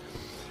Tuned.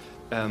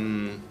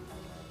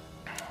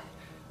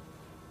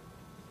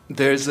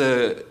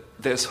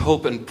 There's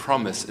hope and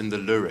promise in the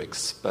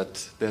lyrics,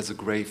 but there's a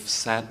grave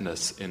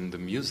sadness in the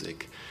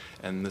music,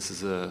 and this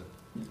is a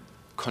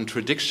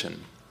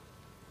contradiction.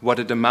 What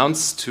it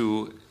amounts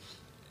to,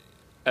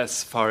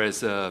 as far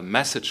as a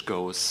message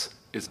goes,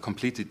 is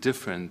completely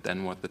different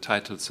than what the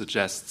title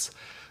suggests,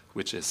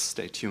 which is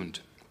Stay Tuned.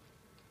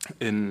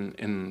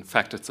 In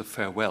fact, it's a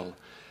farewell.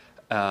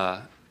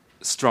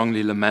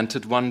 Strongly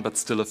lamented one, but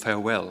still a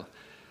farewell.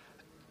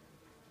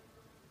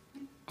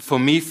 For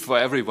me, for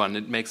everyone,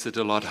 it makes it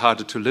a lot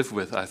harder to live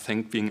with, I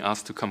think, being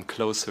asked to come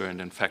closer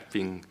and, in fact,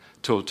 being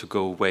told to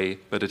go away,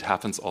 but it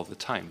happens all the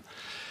time.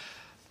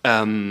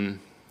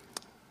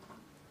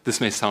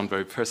 This may sound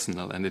very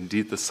personal, and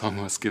indeed the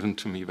song was given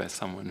to me by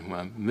someone who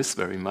I miss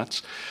very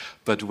much.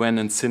 But when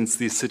and since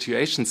these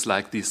situations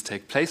like these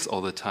take place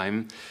all the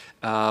time,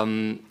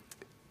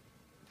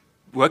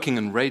 working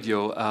in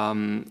radio,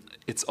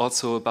 it's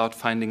also about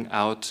finding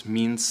out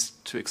means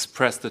to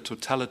express the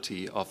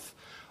totality of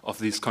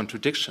these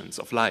contradictions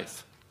of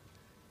life.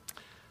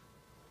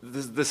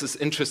 This is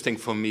interesting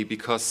for me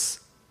because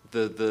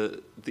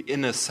the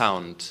inner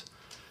sound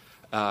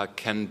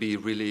can be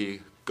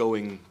really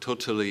going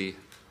totally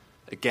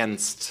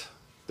against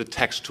the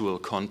textual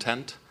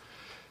content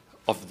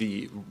of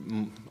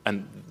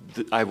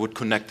I would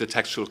connect the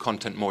textual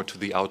content more to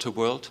the outer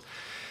world.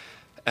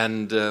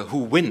 And who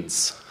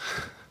wins?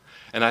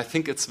 And I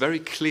think it's very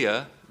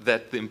clear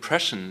that the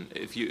impression,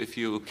 if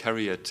you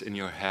carry it in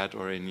your head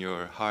or in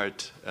your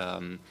heart,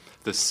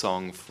 this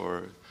song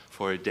for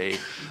a day,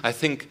 I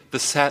think the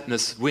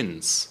sadness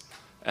wins.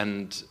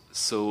 And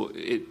so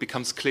it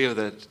becomes clear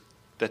that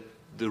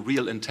the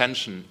real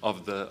intention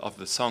of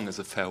the song is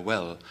a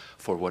farewell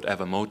for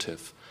whatever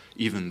motive,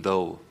 even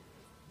though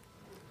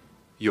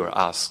you're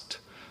asked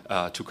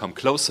to come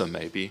closer,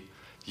 maybe,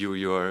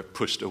 you're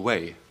pushed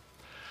away.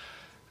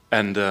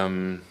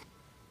 And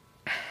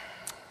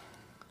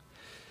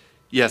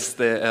yes,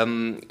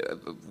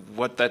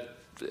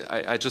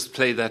 I just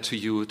play that to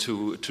you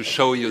to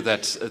show you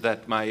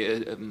that my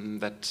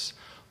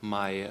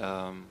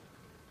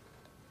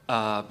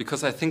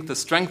because I think the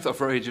strength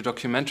of a radio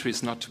documentary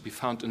is not to be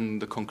found in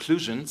the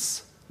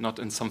conclusions, not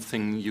in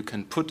something you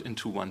can put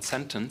into one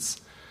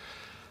sentence,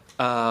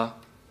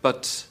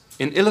 but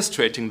in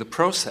illustrating the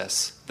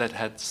process that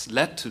has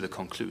led to the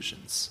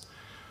conclusions.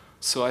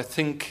 So I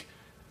think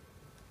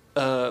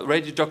a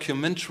radio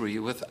documentary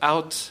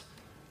without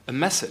a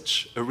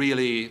message, a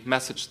really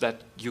message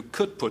that you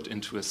could put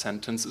into a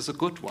sentence, is a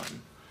good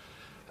one.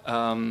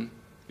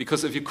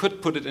 Because if you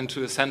could put it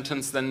into a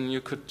sentence, then you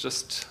could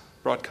just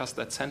broadcast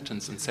that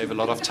sentence and save a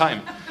lot of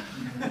time.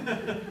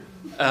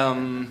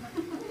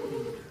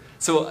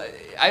 So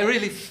I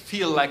really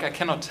feel like I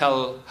cannot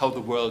tell how the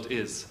world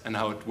is and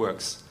how it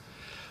works.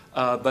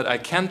 But I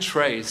can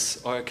trace,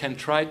 or I can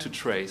try to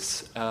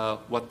trace,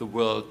 what the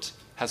world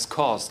has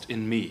caused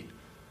in me.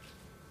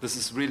 This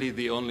is really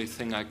the only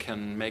thing I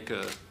can make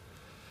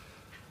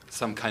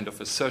some kind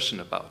of assertion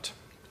about.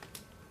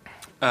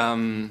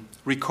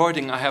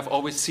 Recording, I have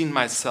always seen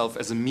myself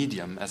as a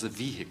medium, as a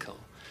vehicle,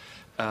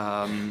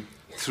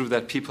 through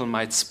that people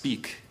might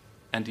speak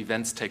and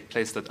events take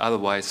place that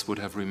otherwise would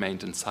have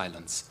remained in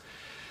silence.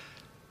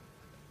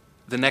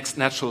 The next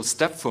natural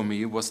step for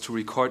me was to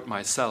record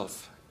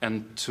myself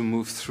and to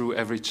move through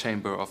every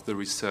chamber of the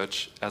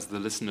research as the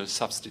listener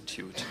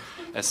substitute,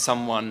 as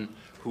someone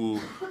who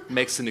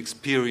makes an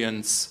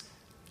experience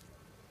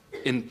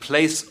in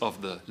place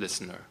of the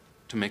listener,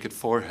 to make it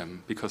for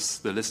him, because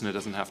the listener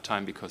doesn't have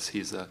time because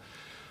he's a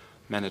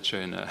manager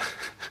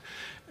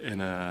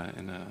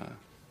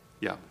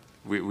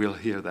we'll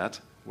hear that,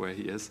 where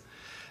he is.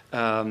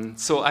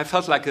 So I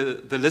felt like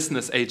the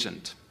listener's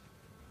agent.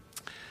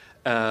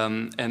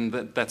 And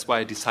that's why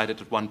I decided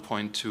at one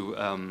point to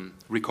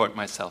record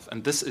myself.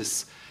 And this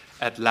is,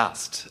 at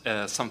last,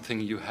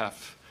 something you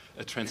have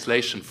a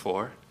translation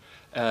for.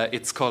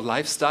 It's called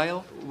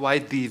Lifestyle, Why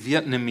the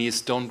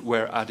Vietnamese Don't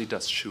Wear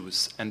Adidas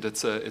Shoes. And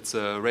it's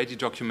a radio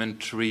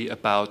documentary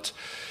about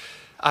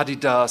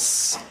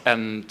Adidas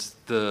and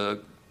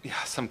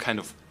some kind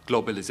of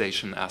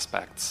globalization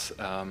aspects.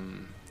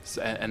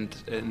 And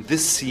in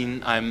this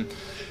scene, I'm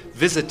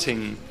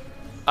visiting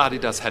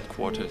Adidas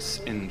headquarters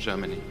in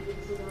Germany,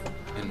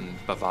 in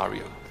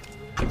Bavaria.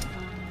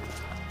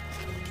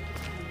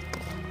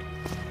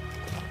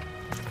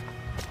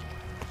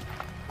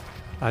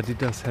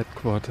 Adidas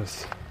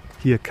Headquarters.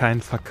 Hier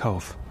kein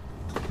Verkauf.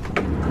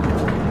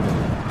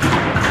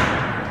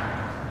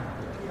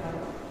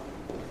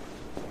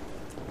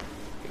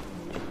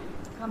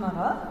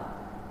 Kamera?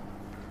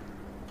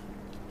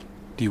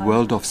 Die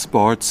World of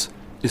Sports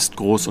ist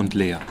groß und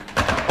leer.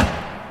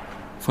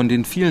 Von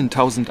den vielen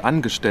tausend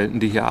Angestellten,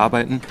 die hier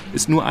arbeiten,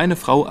 ist nur eine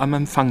Frau am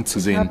Empfang zu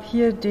sehen, Ich habe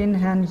hier den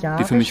Herrn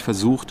die für mich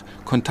versucht,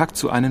 Kontakt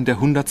zu einem der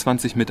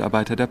 120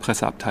 Mitarbeiter der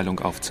Presseabteilung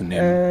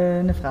aufzunehmen.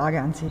 Eine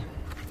Frage an Sie.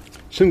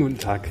 Schönen guten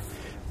Tag.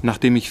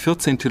 Nachdem ich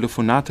 14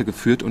 Telefonate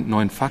geführt und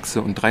 9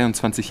 Faxe und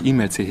 23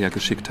 E-Mails hierher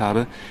geschickt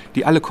habe,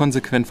 die alle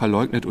konsequent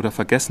verleugnet oder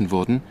vergessen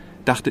wurden,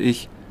 dachte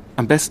ich,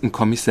 am besten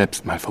komme ich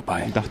selbst mal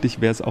vorbei. Dachte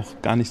ich, wäre es auch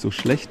gar nicht so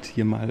schlecht,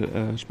 hier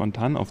mal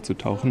spontan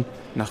aufzutauchen.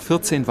 Nach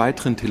 14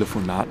 weiteren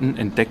Telefonaten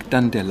entdeckt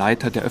dann der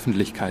Leiter der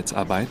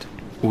Öffentlichkeitsarbeit,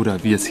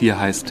 oder wie es hier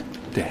heißt,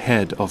 der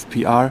Head of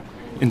PR,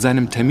 in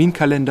seinem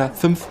Terminkalender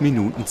 5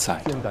 Minuten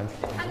Zeit. Vielen Dank.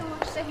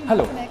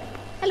 Hallo. Hallo.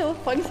 Hallo,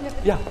 folgen Sie mir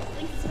bitte. Ja,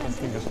 das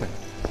ging ja schnell.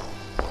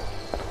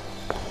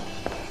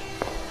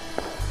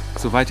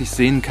 Soweit ich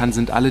sehen kann,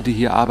 sind alle, die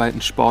hier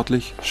arbeiten,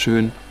 sportlich,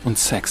 schön und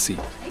sexy.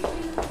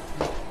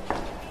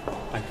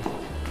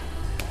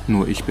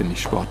 Nur ich bin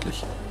nicht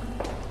sportlich.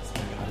 Das ist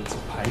mir gerade so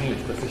peinlich,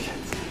 dass ich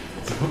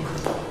jetzt so...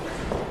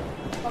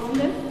 Warum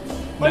denn?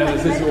 Naja,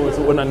 dass ich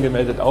so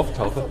unangemeldet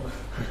auftauche.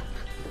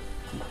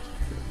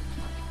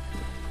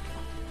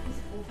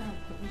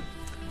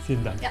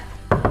 Vielen Dank. Ja.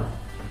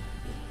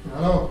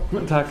 Hallo.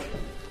 Guten Tag.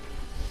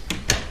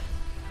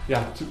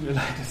 Ja, tut mir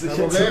leid, dass ich Kein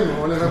jetzt... Problem,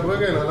 Oliver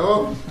Brügge,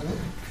 hallo.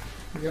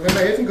 Ja, wenn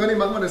wir helfen können,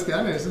 machen wir das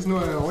gerne. Es ist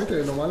nur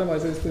heute.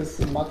 Normalerweise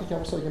mag ich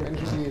auch solche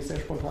Menschen, die sehr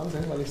spontan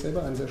sind, weil ich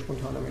selber ein sehr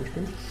spontaner Mensch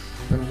bin.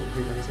 Dann ist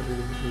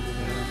natürlich ein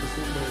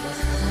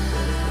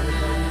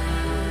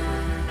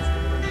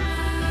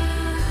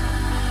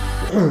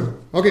bisschen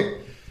okay.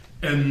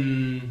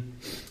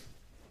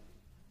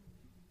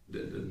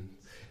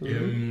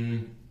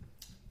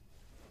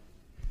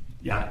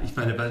 Ja, ich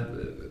meine,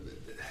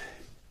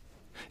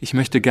 Ich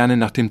möchte gerne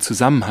nach dem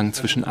Zusammenhang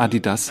zwischen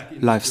Adidas,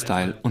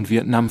 Lifestyle und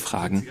Vietnam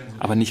fragen,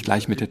 aber nicht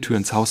gleich mit der Tür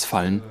ins Haus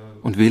fallen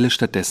und wähle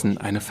stattdessen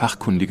eine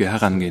fachkundige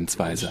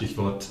Herangehensweise.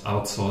 Stichwort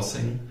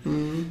Outsourcing.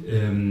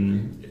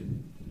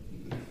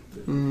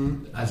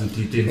 Also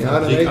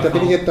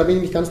da bin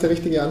ich nicht ganz der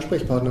richtige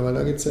Ansprechpartner, weil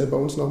da gibt es ja bei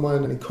uns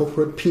nochmal eine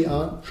Corporate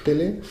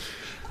PR-Stelle.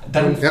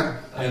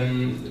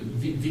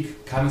 Wie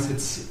kam es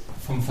jetzt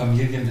vom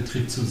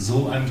Familienbetrieb zu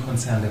so einem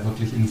Konzern, der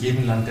wirklich in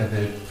jedem Land der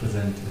Welt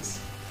präsent ist?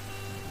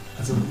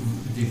 Also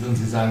wie würden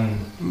Sie sagen?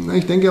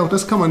 Ich denke, auch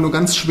das kann man nur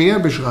ganz schwer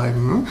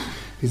beschreiben. Ne?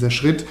 Dieser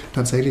Schritt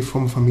tatsächlich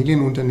vom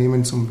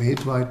Familienunternehmen zum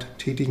weltweit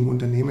tätigen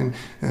Unternehmen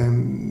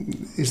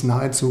ist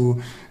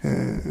nahezu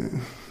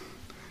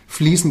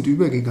fließend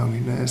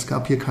übergegangen. Es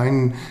gab hier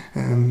keinen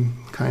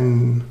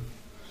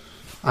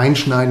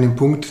einschneidenden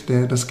Punkt,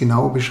 der das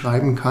genau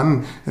beschreiben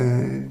kann.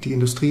 Die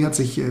Industrie hat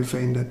sich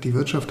verändert, die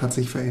Wirtschaft hat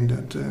sich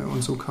verändert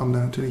und so kam da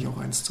natürlich auch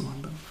eins zum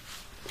anderen.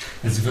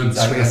 Also Sie würden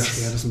sagen, es ist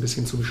schwer, das ein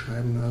bisschen zu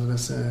beschreiben.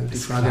 Also die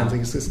Frage an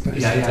sich ist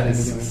nicht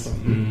einfach.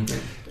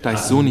 Da ich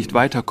so nicht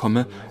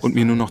weiterkomme und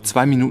mir nur noch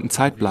 2 Minuten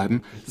Zeit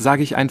bleiben,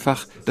 sage ich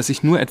einfach, dass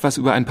ich nur etwas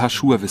über ein paar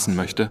Schuhe wissen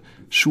möchte.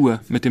 Schuhe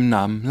mit dem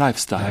Namen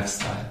Lifestyle.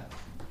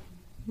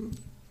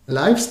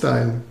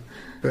 Lifestyle?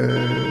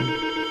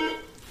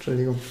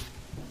 Entschuldigung.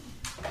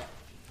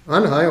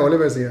 Hi,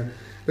 Oliver ist hier.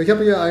 Ich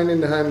habe hier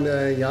einen Herrn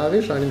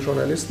Jarisch, einen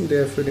Journalisten,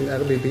 der für den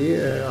RBB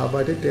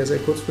arbeitet, der sehr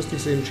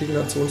kurzfristig sich entschieden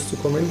hat, zu uns zu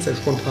kommen, sehr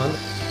spontan.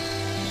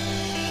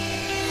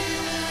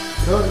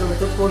 Ja, ich kann mich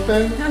kurz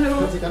vorstellen.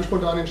 Hallo. Hat sich ganz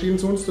spontan entschieden,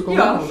 zu uns zu kommen.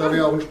 Ja, und da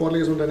wir auch ein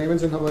sportliches Unternehmen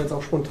sind, haben wir jetzt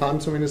auch spontan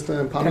zumindest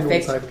ein paar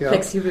Minuten Zeit gehabt.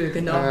 Flexibel,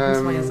 genau,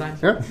 muss man ja sein.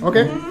 Ja,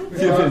 okay.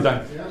 Vielen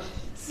Dank.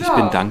 Ich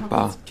bin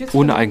dankbar,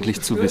 ohne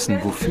eigentlich zu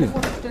wissen, wofür.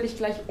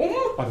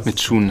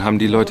 Mit Schuhen haben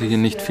die Leute hier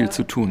nicht viel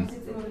zu tun.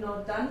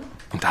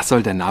 Und das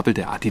soll der Nabel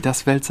der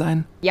Adidas-Welt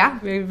sein? Ja,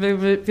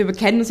 wir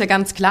bekennen uns ja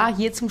ganz klar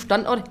hier zum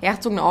Standort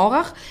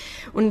Herzogenaurach.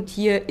 Und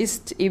hier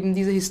ist eben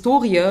diese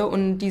Historie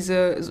und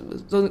diese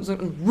so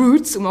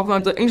Roots, um auch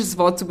mal so ein englisches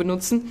Wort zu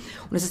benutzen.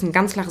 Und es ist ein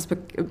ganz klares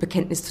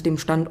Bekenntnis zu dem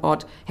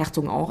Standort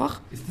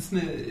Herzogenaurach. Ist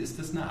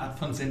das eine Art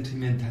von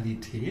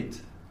Sentimentalität?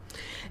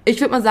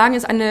 Ich würde mal sagen,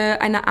 es ist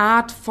eine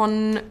Art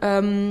von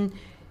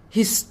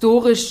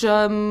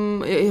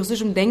historischem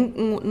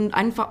Denken und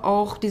einfach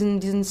auch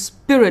diesen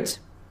Spirit.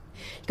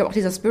 Ich glaube auch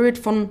dieser Spirit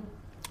vom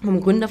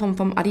Gründer,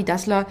 vom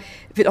Adidasler,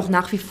 wird auch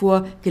nach wie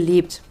vor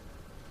gelebt.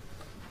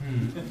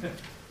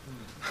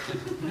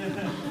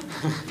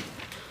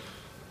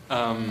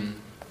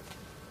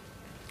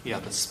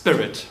 The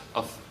spirit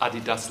of Adi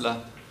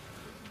Dassler,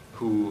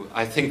 who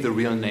I think the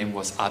real name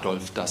was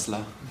Adolf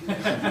Dassler.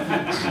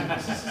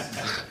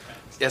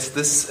 Yes,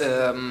 this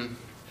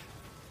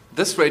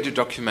radio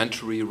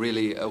documentary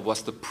really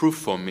was the proof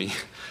for me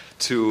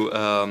to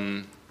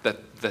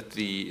that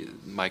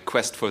my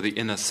quest for the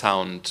inner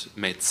sound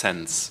made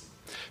sense,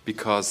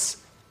 because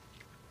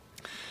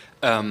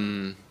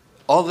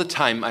all the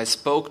time I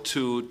spoke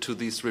to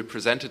these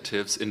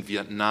representatives in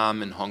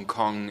Vietnam, in Hong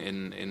Kong,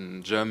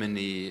 in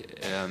Germany,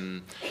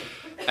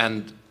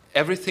 and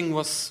everything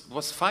was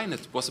fine.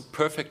 It was a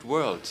perfect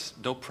world,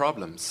 no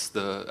problems.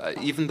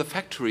 Even the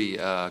factory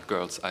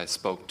girls I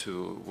spoke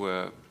to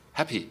were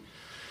happy,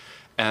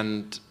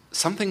 and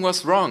something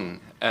was wrong,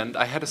 and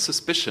I had a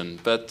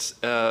suspicion, but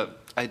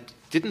I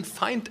didn't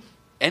find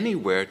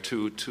anywhere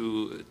to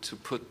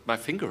put my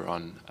finger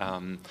on,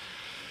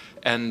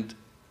 and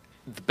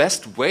the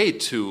best way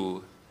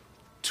to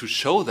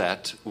show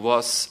that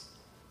was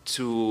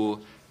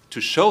to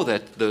show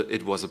that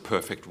it was a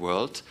perfect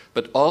world,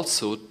 but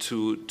also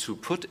to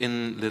put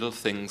in little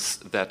things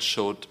that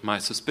showed my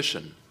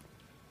suspicion.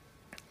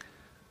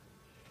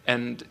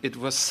 And it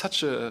was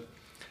such a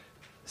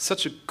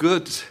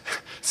good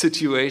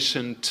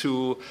situation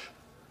to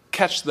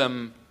catch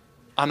them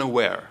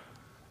unaware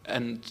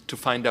and to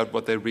find out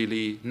what they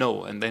really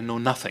know, and they know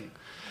nothing.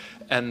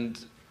 And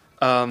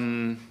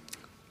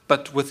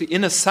but with the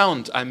inner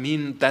sound, I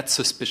mean that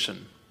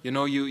suspicion. You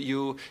know,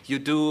 you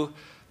do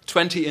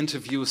 20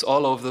 interviews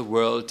all over the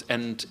world,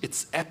 and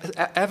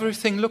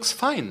everything looks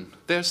fine.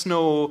 There's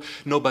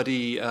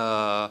nobody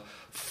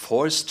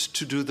forced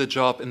to do the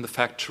job in the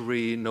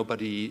factory.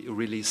 Nobody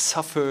really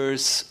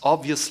suffers,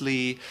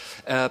 obviously,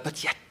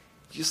 but yet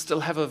you still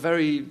have a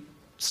very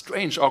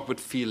strange, awkward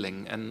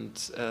feeling, and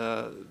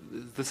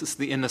this is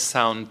the inner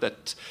sound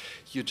that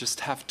you just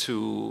have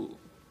to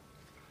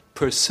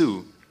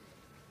pursue.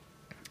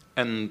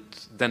 And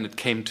then it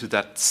came to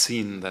that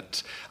scene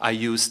that I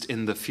used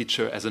in the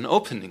feature as an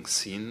opening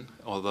scene,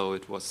 although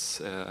it was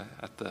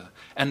at the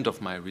end of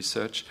my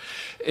research,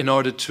 in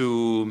order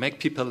to make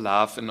people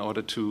laugh, in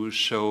order to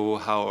show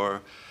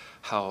how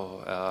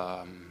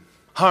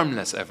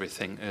harmless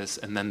everything is,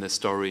 and then the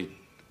story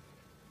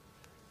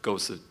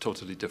goes a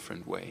totally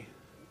different way.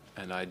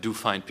 And I do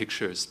find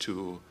pictures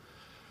to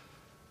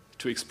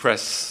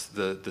express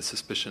the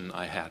suspicion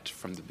I had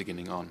from the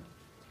beginning on.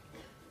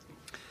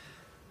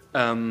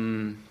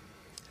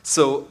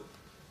 So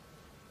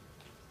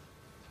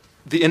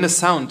The inner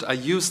sound, I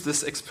use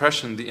this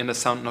expression, the inner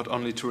sound, not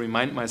only to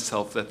remind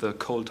myself that the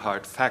cold,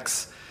 hard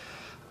facts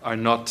are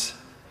not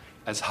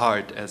as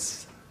hard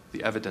as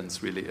the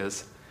evidence really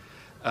is,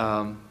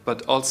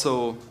 but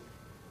also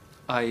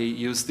I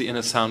use the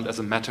inner sound as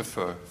a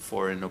metaphor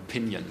for an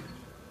opinion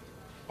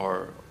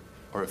or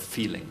a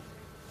feeling.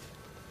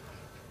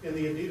 In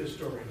the Adidas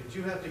story, did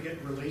you have to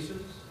get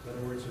releases? In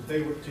other words, if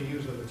they were to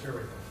use the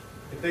material,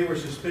 if they were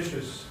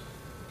suspicious,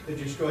 did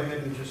you just go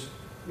ahead and just,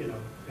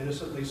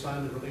 innocently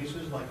sign the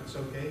releases like it's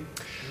okay?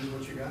 This is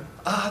what you got?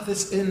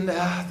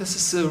 This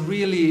is a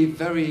really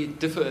very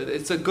difficult.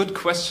 It's a good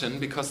question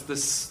because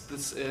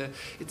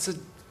it's a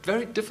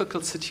very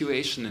difficult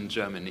situation in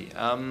Germany.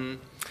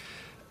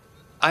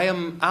 I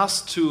am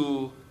asked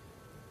to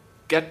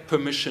get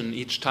permission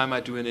each time I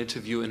do an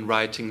interview in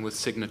writing with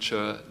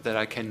signature that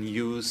I can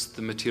use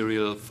the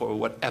material for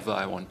whatever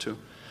I want to.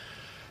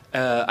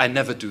 I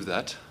never do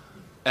that.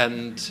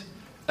 And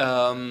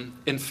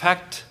in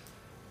fact,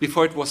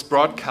 before it was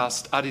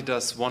broadcast,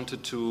 Adidas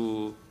wanted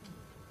to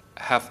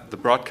have the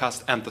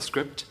broadcast and the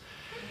script.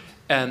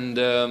 And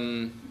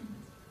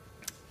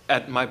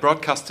at my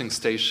broadcasting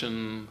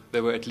station,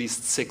 there were at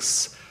least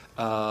 6,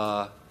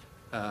 how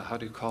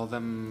do you call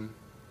them?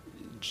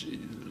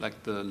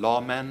 Like the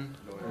lawmen,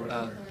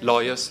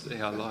 lawyers.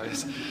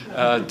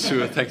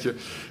 Thank you.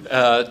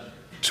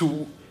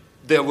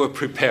 They were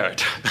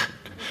prepared,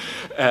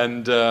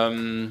 and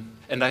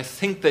I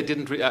think they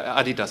didn't.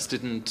 Adidas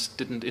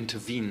didn't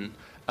intervene.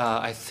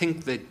 I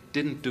think they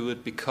didn't do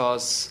it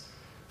because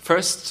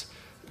first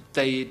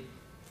I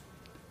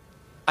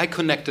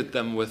connected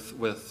them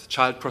with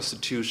child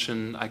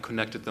prostitution. I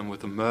connected them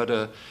with a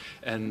murder,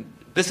 and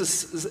this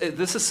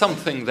is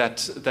something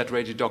that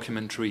radio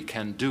documentary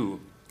can do.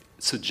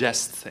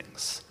 Suggest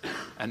things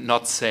and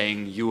not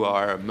saying you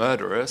are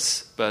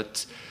murderers,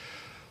 but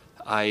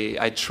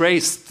I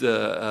traced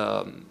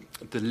the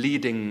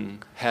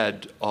leading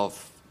head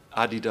of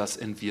Adidas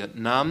in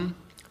Vietnam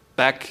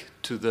back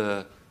to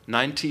the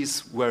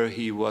 90s where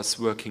he was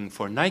working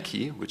for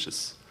Nike, which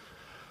is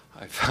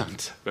I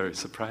found very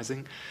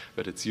surprising,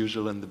 but it's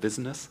usual in the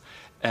business.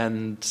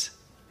 And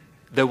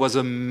there was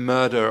a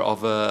murder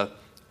of a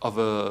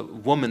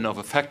woman, of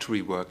a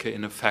factory worker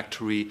in a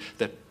factory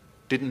that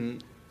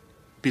didn't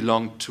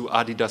belonged to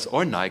Adidas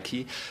or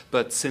Nike,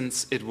 but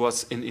since it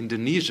was in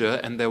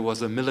Indonesia and there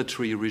was a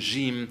military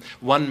regime,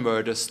 one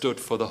murder stood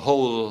for the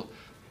whole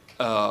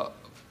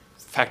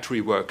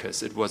factory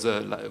workers. It was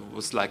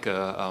like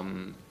a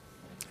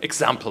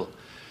example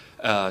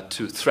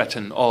to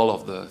threaten all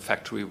of the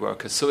factory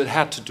workers. So it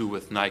had to do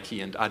with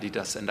Nike and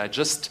Adidas, and I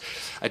just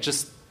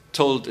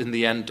told in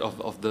the end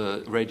of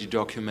the radio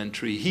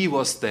documentary, he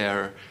was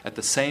there at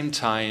the same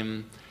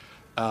time,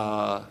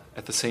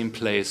 at the same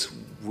place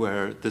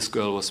where this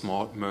girl was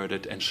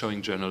murdered, and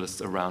showing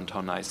journalists around how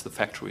nice the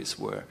factories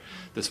were.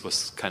 This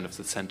was kind of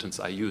the sentence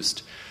I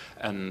used.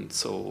 And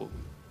so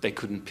they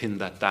couldn't pin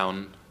that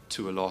down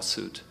to a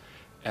lawsuit.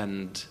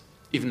 And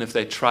even if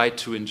they tried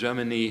to in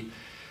Germany,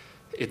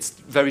 it's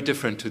very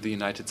different to the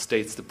United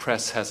States. The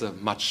press has a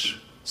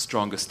much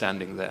stronger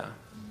standing there.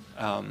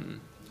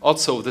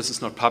 Also, this is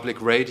not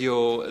public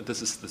radio,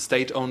 this is the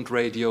state-owned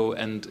radio,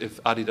 and if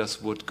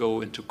Adidas would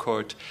go into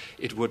court,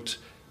 it would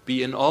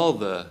be in all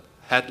the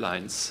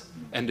headlines,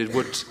 and it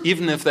would,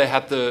 even if they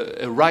had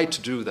the right to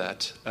do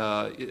that,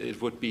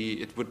 it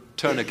would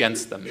turn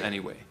against them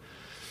anyway.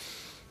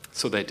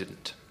 So they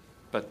didn't,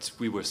 but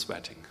we were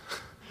sweating.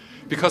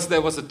 Because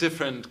there was a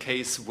different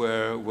case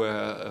where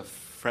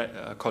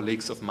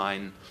colleagues of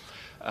mine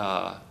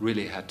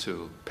really had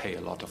to pay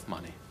a lot of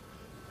money.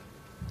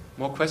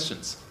 More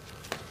questions?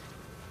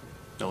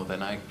 No,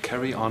 then I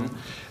carry on.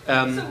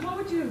 So what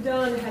would you have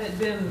done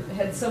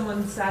had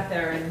someone sat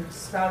there and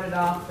spouted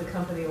off the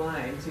company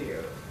line to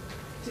you?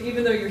 So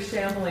even though you're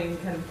shambling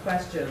kind of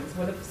questions,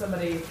 what if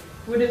somebody,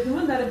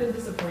 wouldn't that have been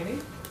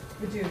disappointing?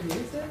 Would you have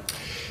used it?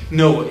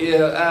 No,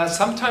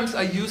 sometimes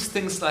I use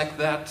things like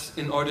that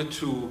in order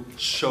to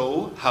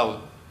show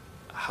how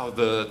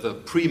the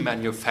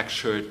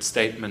pre-manufactured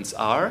statements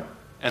are,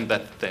 and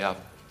that they are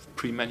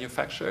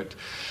pre-manufactured.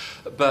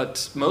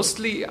 But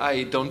mostly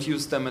I don't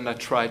use them, and I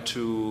try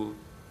to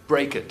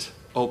break it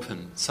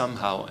open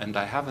somehow. And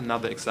I have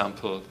another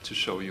example to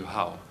show you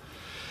how.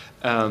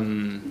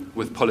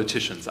 With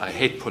politicians. I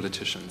hate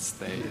politicians.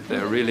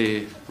 They're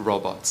really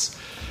robots.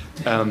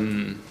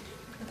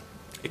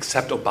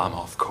 Except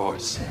Obama, of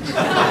course.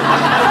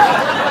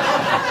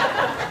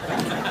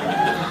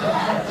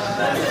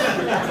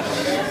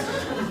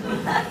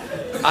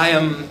 I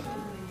am...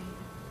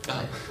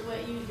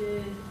 What you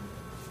did,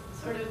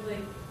 sort of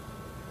like,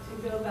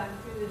 to go back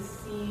through this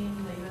scene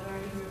that you had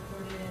already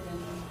recorded and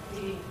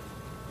create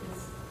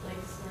this,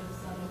 like, sort of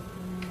subtle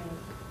feeling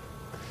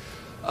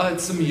of...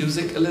 It's the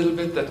music a little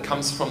bit that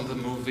comes from the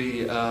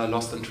movie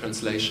Lost in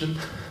Translation.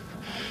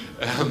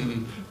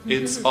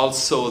 It's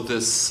also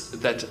this,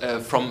 that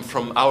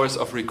from hours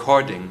of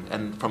recording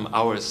and from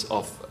hours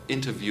of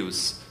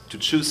interviews to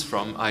choose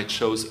from, I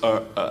chose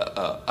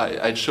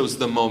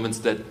the moments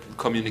that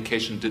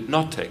communication did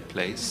not take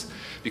place,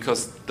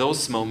 because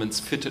those moments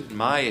fitted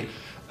my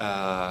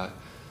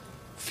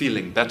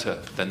feeling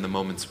better than the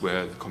moments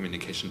where the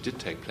communication did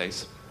take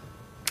place.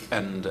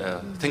 And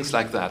things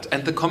like that.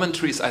 And the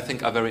commentaries, I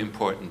think, are very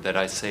important, that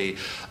I say,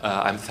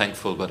 I'm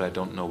thankful, but I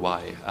don't know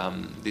why.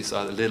 These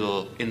are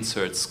little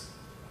inserts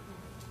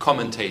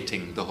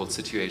commentating the whole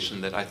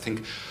situation that I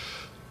think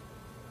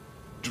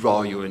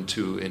draw you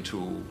into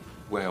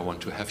where I want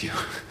to have you.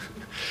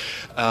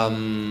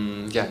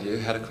 Yeah, you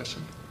had a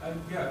question?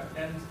 Yeah,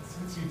 and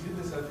since you did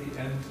this at the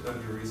end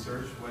of your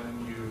research,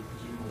 when you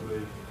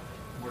presumably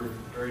were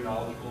very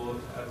knowledgeable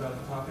about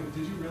the topic,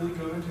 did you really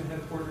go into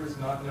headquarters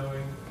not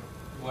knowing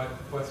what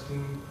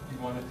question you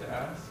wanted to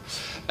ask?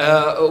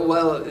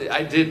 Well,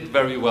 I did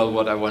very well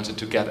what I wanted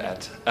to get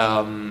at.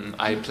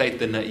 I played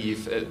the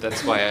naive,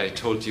 that's why I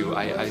told you.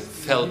 I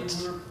felt...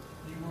 You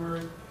were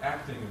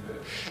acting a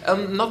bit.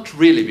 Not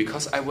really,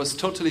 because I was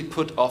totally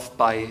put off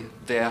by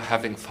their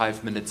having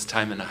 5 minutes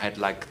time, and I had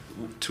like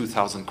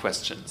 2,000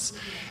 questions.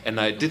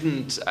 And I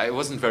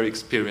wasn't very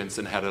experienced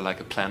and had a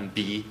plan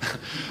B.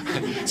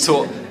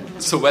 So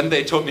when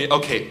they told me,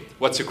 okay,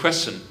 what's your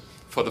question?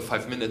 For the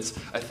 5 minutes,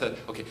 I thought,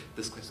 okay,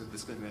 this question.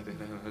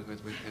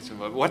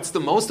 What's the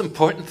most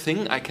important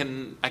thing I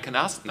can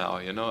ask now?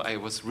 I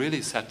was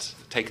really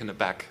taken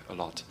aback a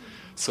lot.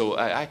 So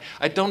I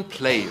don't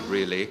play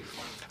really.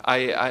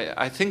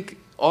 I think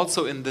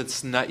also in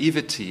this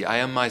naivety, I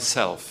am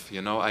myself.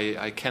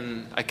 I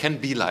can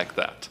be like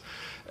that,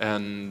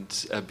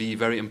 and be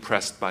very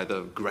impressed by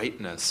the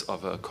greatness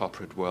of a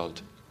corporate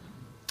world.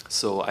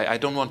 So I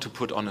don't want to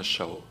put on a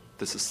show.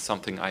 This is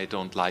something I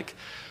don't like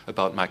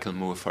about Michael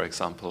Moore, for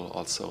example,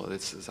 also.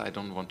 I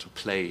don't want to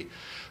play,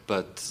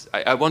 but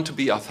I want to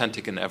be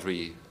authentic in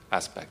every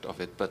aspect of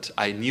it, but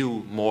I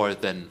knew more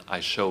than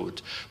I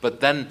showed. But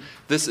then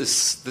this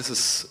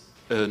is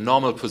a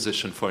normal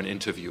position for an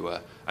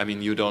interviewer. I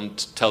mean, you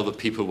don't tell the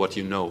people what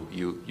you know.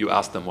 You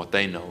ask them what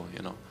they know,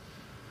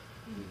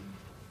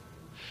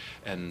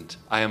 And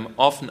I am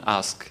often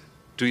asked,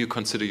 do you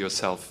consider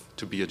yourself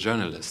to be a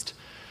journalist?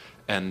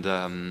 And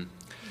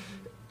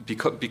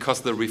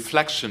because the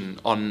reflection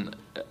on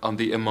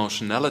the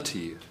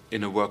emotionality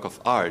in a work of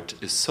art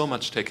is so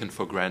much taken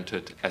for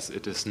granted as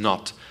it is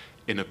not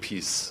in a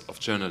piece of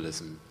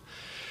journalism.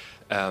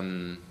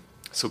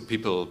 So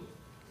people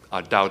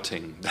are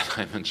doubting that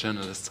I'm a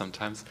journalist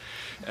sometimes.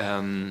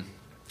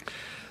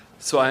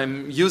 So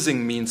I'm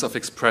using means of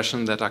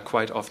expression that are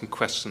quite often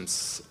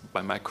questions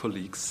by my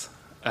colleagues.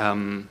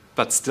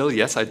 But still,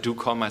 yes, I do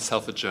call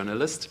myself a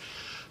journalist.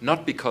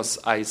 Not because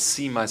I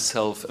see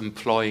myself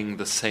employing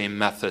the same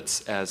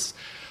methods as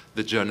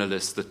the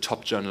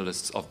top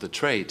journalists of the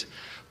trade,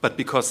 but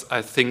because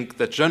I think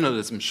that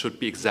journalism should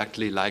be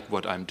exactly like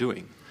what I'm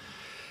doing.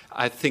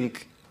 I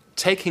think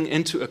taking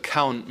into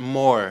account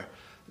more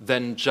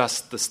than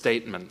just the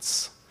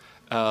statements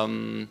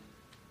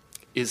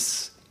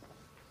is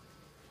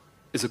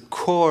a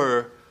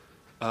core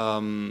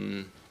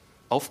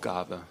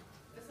Aufgabe.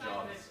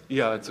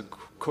 Yeah, it's a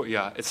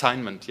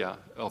assignment,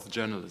 of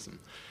journalism.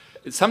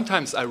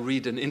 Sometimes I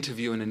read an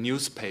interview in a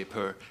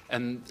newspaper,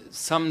 and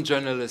some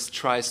journalist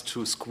tries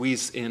to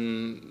squeeze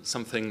in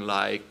something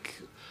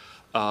like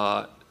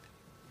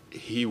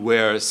he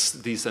wears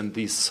these and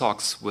these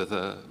socks with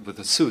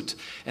a suit,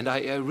 and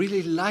I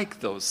really like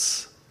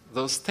those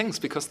things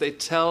because they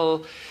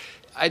tell.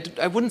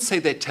 I wouldn't say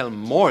they tell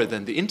more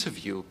than the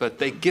interview, but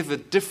they give a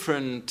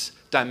different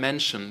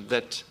dimension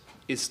that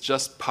is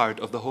just part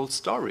of the whole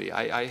story.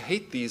 I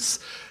hate these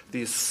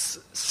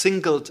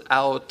singled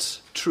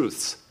out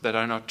truths that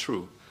are not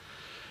true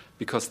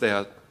because they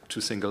are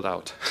too singled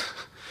out.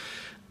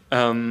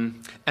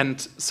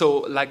 And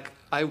so,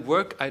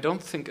 I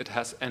don't think it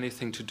has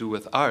anything to do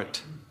with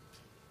art.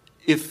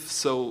 If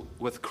so,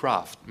 with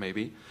craft,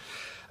 maybe.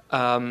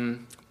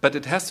 But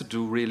it has to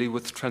do really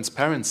with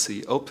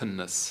transparency,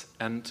 openness,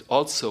 and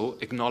also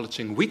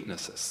acknowledging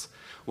weaknesses.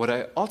 What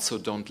I also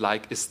don't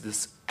like is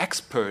this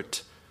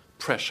expert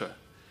pressure.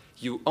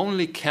 You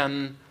only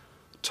can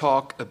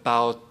talk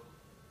about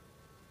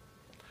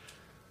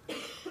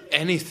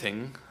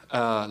anything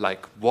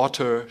like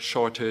water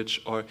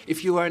shortage, or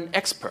if you are an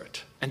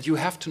expert and you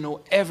have to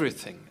know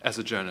everything as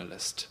a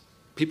journalist.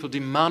 People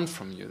demand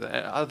from you.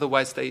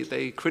 Otherwise,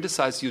 they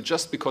criticize you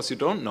just because you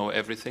don't know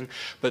everything.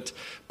 But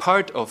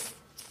part of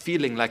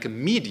feeling like a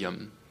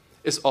medium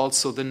is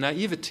also the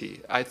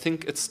naivety. I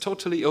think it's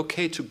totally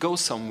okay to go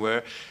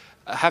somewhere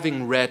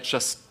having read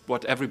just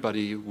what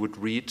everybody would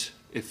read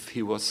if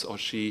he was or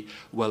she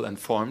well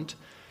informed,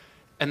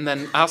 and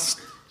then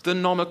ask the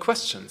normal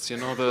questions,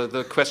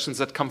 the questions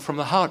that come from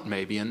the heart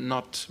maybe, and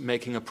not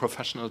making a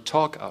professional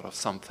talk out of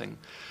something.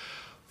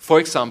 For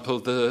example,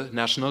 the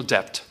national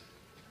debt.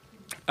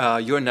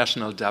 Your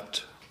national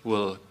debt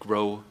will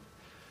grow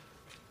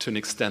to an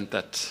extent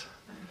that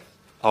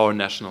our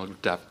national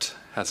debt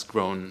has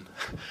grown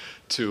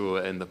to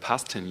in the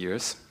past 10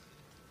 years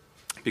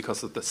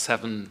because of the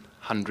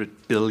 $700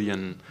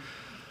 billion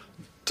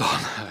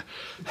dollar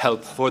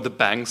help for the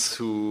banks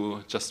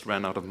who just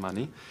ran out of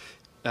money.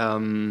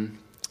 And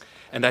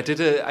I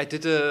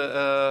did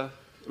a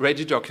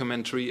radio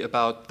documentary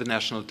about the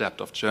national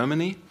debt of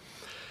Germany.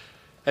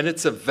 And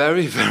it's a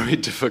very, very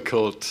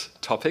difficult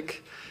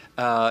topic.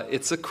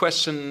 It's a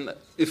question,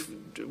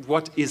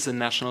 what is a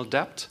national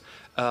debt?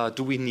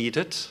 Do we need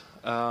it?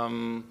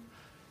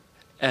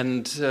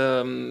 This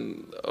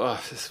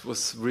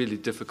was really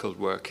difficult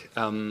work.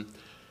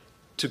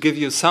 To give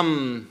you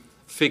some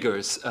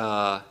figures,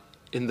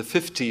 in the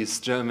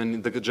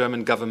 50s, the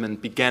German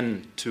government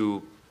began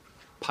to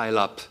pile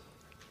up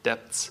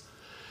debts.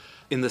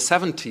 In the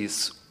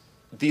 70s,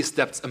 these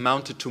debts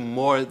amounted to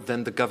more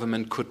than the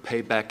government could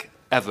pay back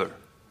ever.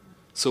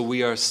 So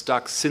we are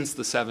stuck since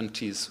the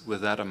 70s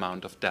with that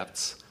amount of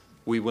debts.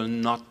 We will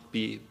not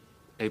be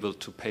able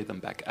to pay them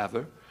back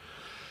ever.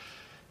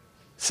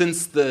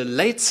 Since the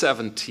late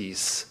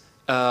 70s,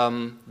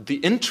 the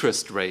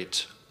interest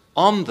rate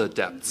on the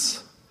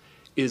debts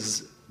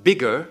is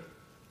bigger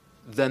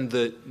than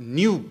the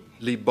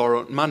newly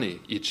borrowed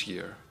money each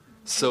year.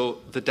 So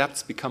the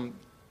debts become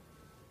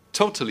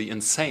totally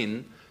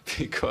insane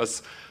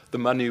because the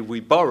money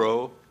we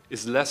borrow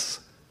is less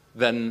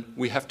than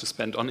we have to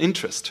spend on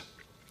interest.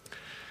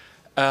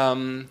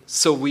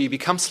 So we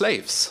become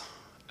slaves.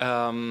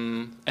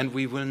 And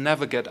we will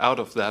never get out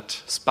of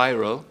that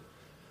spiral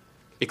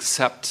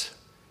except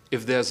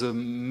if there's a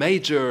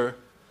major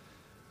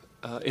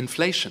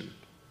inflation.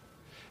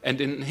 And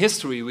in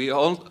history, we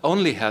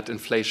only had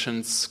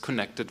inflations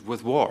connected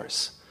with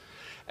wars.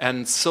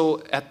 And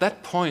so at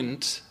that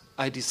point,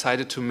 I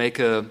decided to make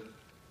a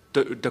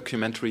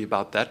documentary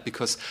about that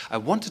because I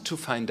wanted to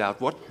find out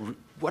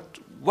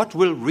what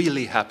will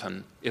really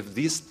happen if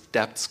these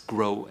debts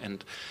grow,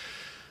 and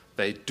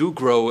they do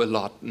grow a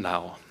lot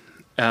now.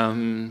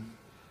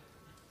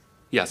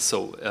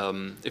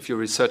 If you're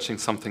researching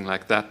something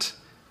like that,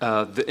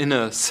 the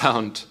inner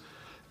sound.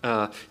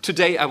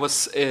 Today I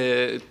was,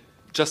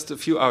 just a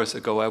few hours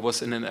ago, I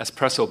was in an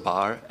espresso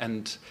bar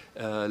and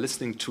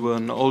listening to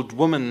an old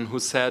woman who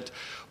said,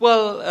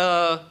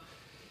 well,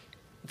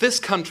 this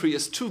country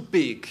is too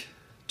big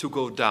to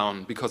go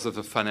down because of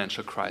a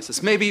financial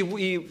crisis. Maybe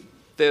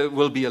there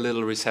will be a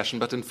little recession,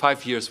 but in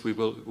 5 years we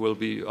will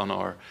be on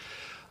our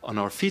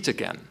feet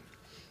again.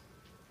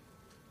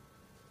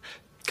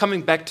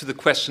 Coming back to the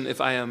question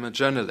if I am a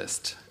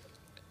journalist,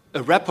 a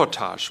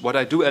reportage, what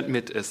I do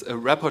admit is a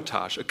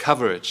reportage, a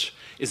coverage,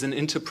 is an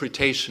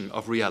interpretation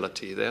of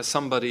reality. There's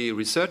somebody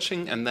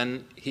researching and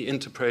then he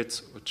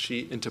interprets or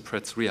she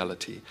interprets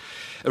reality.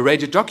 A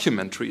radio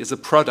documentary is a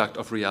product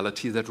of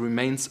reality that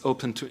remains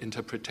open to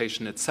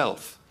interpretation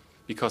itself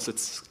because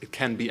it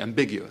can be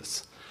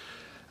ambiguous.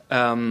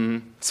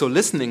 So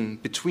listening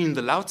between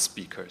the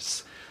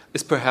loudspeakers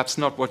is perhaps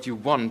not what you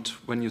want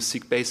when you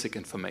seek basic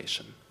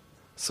information.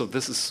 So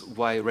this is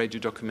why radio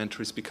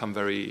documentaries become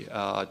very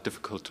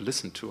difficult to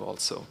listen to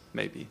also,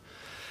 maybe.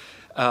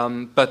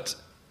 But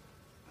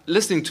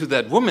listening to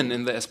that woman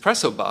in the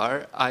espresso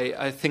bar,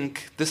 I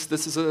think this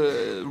is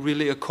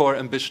really a core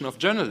ambition of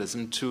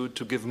journalism, to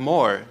give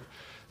more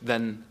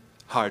than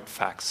hard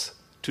facts,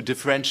 to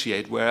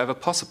differentiate wherever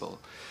possible.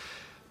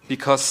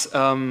 Because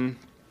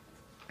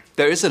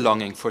there is a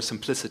longing for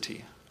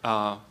simplicity.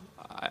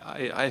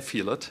 I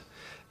feel it.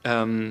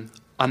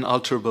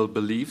 Unalterable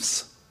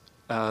beliefs.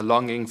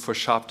 Longing for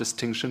sharp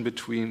distinction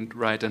between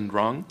right and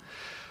wrong.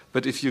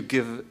 But if you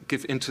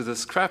give into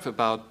this crap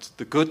about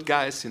the good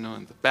guys,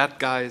 and the bad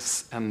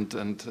guys, and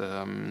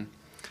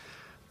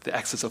the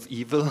axis of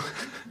evil,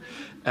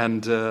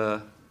 and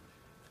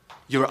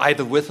you're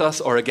either with us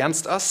or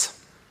against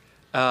us,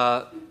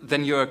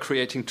 then you are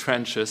creating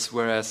trenches,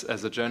 whereas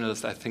as a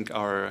journalist, I think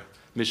our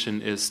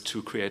mission is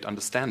to create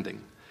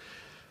understanding.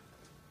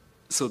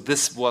 So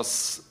this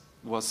was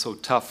so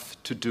tough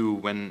to do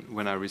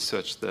when I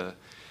researched the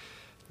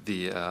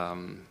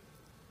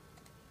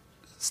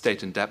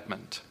state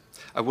indebtment.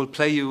 I will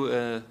play you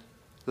a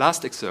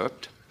last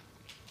excerpt.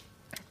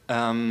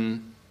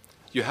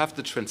 You have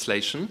the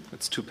translation.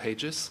 It's 2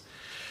 pages.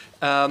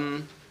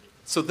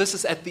 So this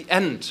is at the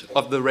end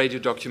of the radio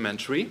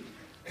documentary.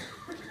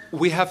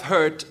 We have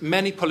heard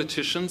many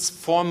politicians,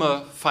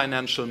 former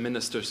financial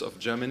ministers of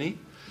Germany,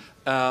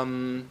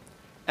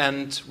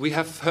 and we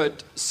have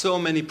heard so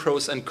many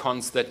pros and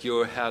cons that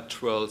your head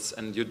twirls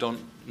and you don't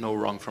know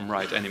wrong from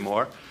right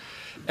anymore.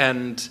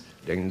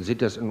 Dann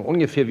sieht das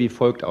ungefähr wie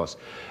folgt aus.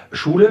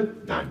 Schule?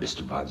 Nein,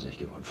 bist du wahnsinnig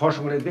geworden.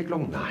 Forschung und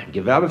Entwicklung? Nein.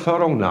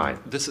 Gewerbeförderung? Nein.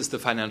 This is the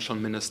financial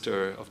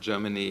minister of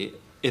Germany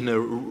in a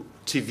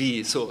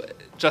TV. So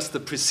just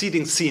the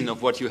preceding scene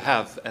of what you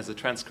have as a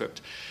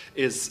transcript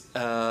is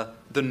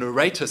the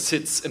narrator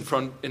sits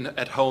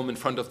at home in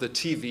front of the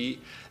TV,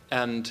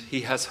 and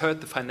he has heard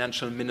the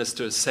financial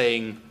minister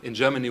saying, in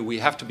Germany, we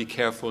have to be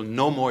careful,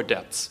 no more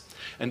debts.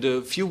 And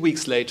a few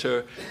weeks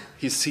later,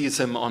 he sees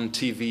him on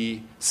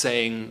TV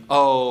saying,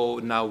 oh,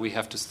 now we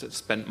have to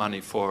spend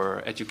money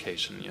for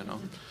education,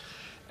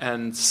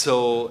 And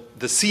so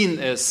the scene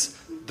is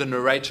the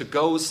narrator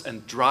goes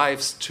and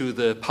drives to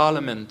the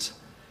parliament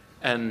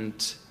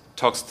and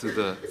talks to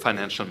the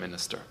financial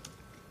minister.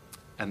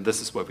 And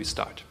this is where we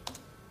start.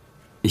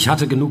 Ich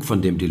hatte genug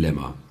von dem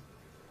Dilemma.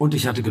 Und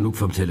ich hatte genug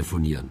vom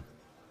Telefonieren.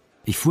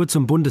 Ich fuhr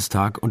zum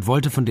Bundestag und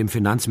wollte von dem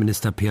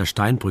Finanzminister Peer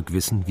Steinbrück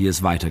wissen, wie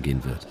es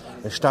weitergehen wird.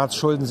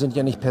 Staatsschulden sind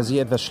ja nicht per se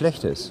etwas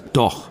Schlechtes.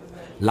 Doch.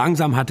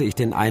 Langsam hatte ich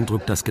den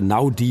Eindruck, dass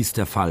genau dies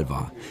der Fall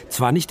war.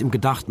 Zwar nicht im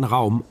gedachten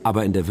Raum,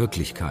 aber in der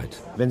Wirklichkeit.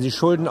 Wenn Sie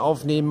Schulden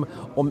aufnehmen,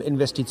 um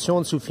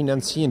Investitionen zu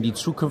finanzieren, die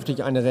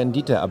zukünftig eine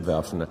Rendite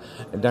abwerfen,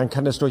 dann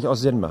kann das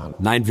durchaus Sinn machen.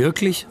 Nein,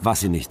 wirklich?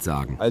 Was Sie nicht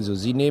sagen. Also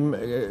Sie nehmen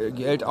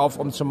Geld auf,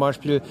 um zum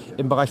Beispiel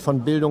im Bereich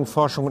von Bildung,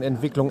 Forschung und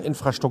Entwicklung,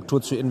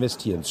 Infrastruktur zu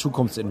investieren,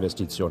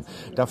 Zukunftsinvestitionen.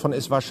 Davon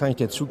ist wahrscheinlich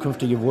der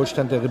zukünftige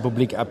Wohlstand der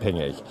Republik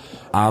abhängig.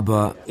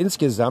 Aber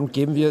insgesamt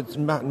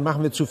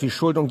machen wir zu viel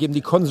Schulden und geben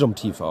die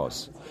konsumtiv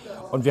aus.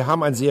 Und wir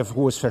haben ein sehr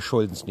hohes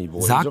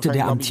Verschuldensniveau. Sagte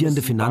der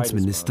amtierende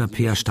Finanzminister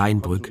Peer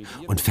Steinbrück,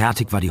 und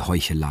fertig war die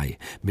Heuchelei,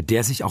 mit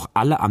der sich auch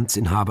alle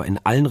Amtsinhaber in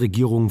allen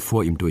Regierungen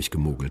vor ihm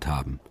durchgemogelt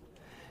haben.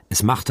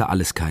 Es machte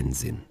alles keinen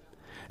Sinn.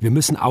 Wir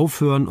müssen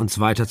aufhören, uns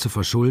weiter zu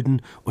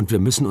verschulden, und wir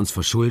müssen uns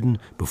verschulden,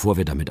 bevor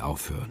wir damit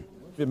aufhören.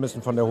 Wir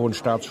müssen von der hohen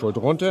Staatsschuld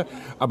runter,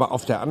 aber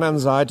auf der anderen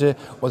Seite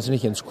uns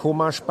nicht ins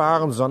Koma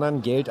sparen,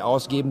 sondern Geld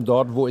ausgeben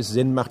dort, wo es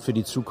Sinn macht für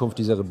die Zukunft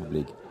dieser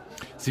Republik.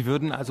 Sie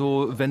würden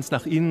also, wenn es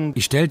nach Ihnen...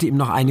 Ich stellte ihm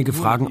noch einige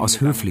Fragen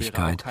aus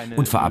Höflichkeit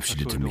und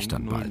verabschiedete mich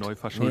dann bald.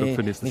 Nee,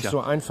 nicht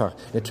so einfach.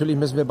 Natürlich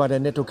müssen wir bei der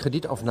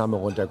Nettokreditaufnahme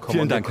runterkommen.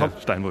 Vielen Dank, Herr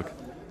Steinbrück.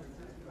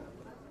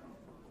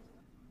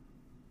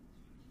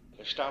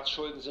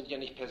 Staatsschulden sind ja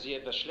nicht per se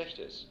etwas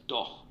Schlechtes.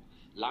 Doch.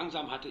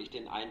 Langsam hatte ich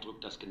den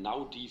Eindruck, dass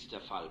genau dies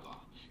der Fall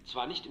war.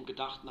 Zwar nicht im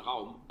gedachten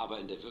Raum, aber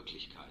in der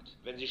Wirklichkeit.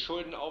 Wenn Sie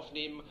Schulden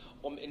aufnehmen,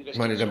 um Ich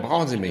meine, dann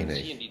brauchen Sie mich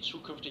nicht. die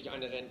zukünftig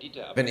eine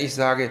Rendite Wenn ich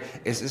sage,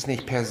 es ist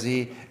nicht per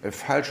se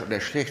falsch oder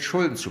schlecht,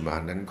 Schulden zu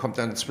machen, dann kommt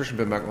dann eine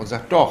Zwischenbemerkung und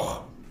sagt,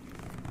 doch.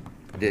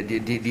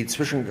 Die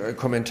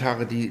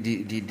Zwischenkommentare,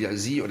 die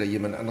Sie oder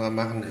jemand anderer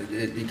machen,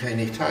 die kann ich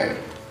nicht teilen.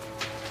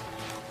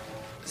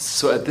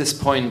 So at this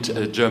point,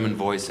 a German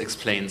voice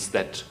explains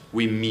that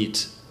we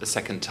meet a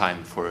second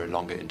time for a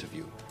longer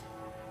interview.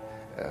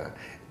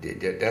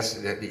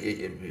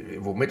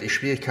 Womit ich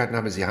Schwierigkeiten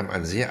habe, Sie haben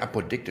einen sehr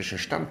apodiktischen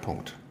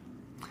Standpunkt.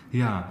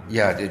 Ja.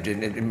 Ja,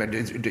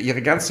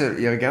 Ihre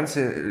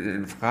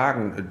ganze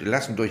Fragen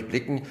lassen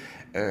durchblicken,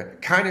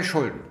 keine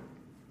Schulden.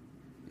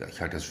 Ja,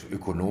 ich halte das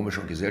ökonomisch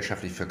und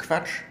gesellschaftlich für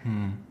Quatsch.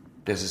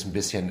 Das ist ein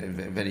bisschen,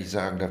 wenn ich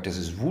sagen darf, das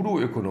ist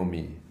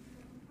Voodoo-Ökonomie.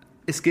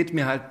 Es geht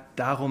mir halt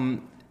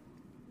darum,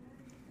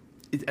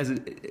 also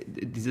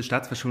diese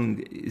Staatsverschuldung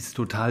ist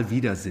total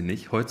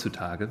widersinnig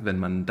heutzutage. Wenn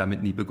man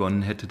damit nie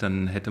begonnen hätte,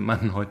 dann hätte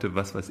man heute,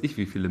 was weiß ich,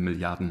 wie viele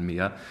Milliarden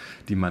mehr,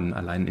 die man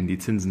allein in die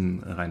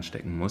Zinsen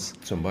reinstecken muss.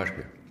 Zum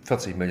Beispiel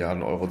 40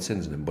 Milliarden Euro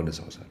Zinsen im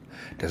Bundeshaushalt.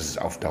 Das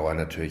ist auf Dauer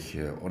natürlich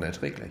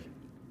unerträglich.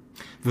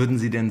 Würden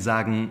Sie denn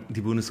sagen, die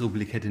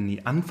Bundesrepublik hätte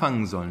nie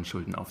anfangen sollen,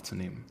 Schulden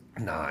aufzunehmen?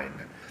 Nein.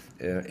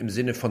 Im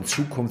Sinne von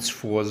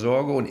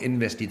Zukunftsvorsorge und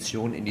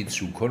Investition in die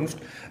Zukunft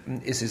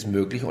ist es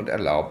möglich und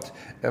erlaubt,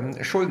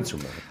 Schulden zu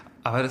machen.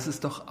 Aber das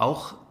ist doch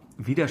auch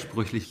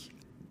widersprüchlich.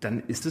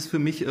 Dann ist es für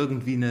mich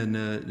irgendwie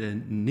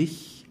eine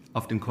nicht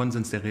auf den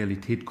Konsens der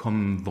Realität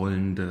kommen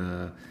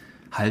wollende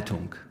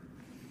Haltung.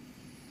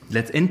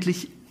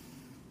 Letztendlich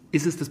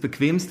ist es das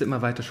Bequemste,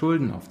 immer weiter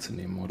Schulden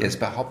aufzunehmen, oder? Jetzt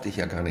behaupte ich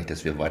ja gar nicht,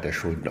 dass wir weiter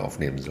Schulden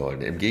aufnehmen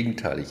sollen. Im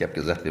Gegenteil, ich habe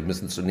gesagt, wir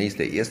müssen zunächst,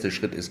 der erste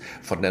Schritt ist,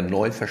 von der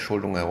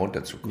Neuverschuldung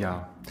herunterzukommen.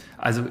 Ja,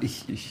 also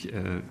ich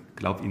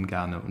glaube Ihnen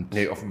gerne. Und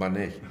nee, offenbar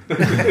nicht.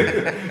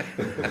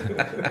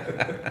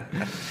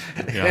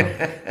 Ja.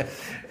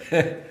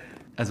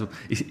 Also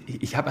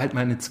ich habe halt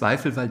meine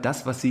Zweifel, weil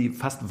das, was Sie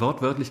fast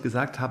wortwörtlich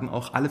gesagt haben,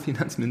 auch alle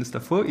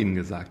Finanzminister vor Ihnen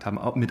gesagt haben,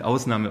 auch mit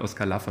Ausnahme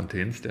Oskar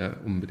Lafontaines, der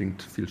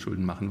unbedingt viel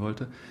Schulden machen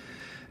wollte.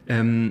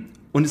 Und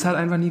es hat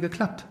einfach nie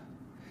geklappt.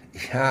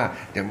 Ja,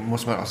 da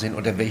muss man auch sehen,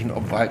 unter welchen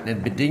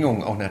obwaltenden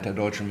Bedingungen, auch nach der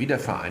deutschen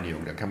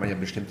Wiedervereinigung. Da kann man ja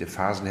bestimmte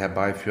Phasen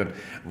herbeiführen,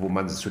 wo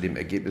man zu dem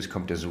Ergebnis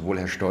kommt, dass sowohl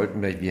Herr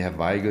Stoltenberg wie Herr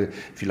Weigel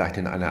vielleicht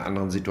in einer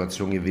anderen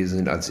Situation gewesen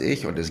sind als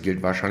ich. Und das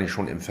gilt wahrscheinlich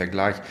schon im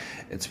Vergleich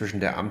zwischen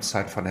der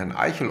Amtszeit von Herrn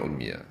Eichel und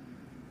mir.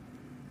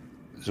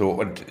 So,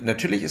 und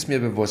natürlich ist mir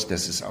bewusst,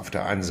 dass es auf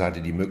der einen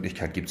Seite die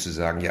Möglichkeit gibt zu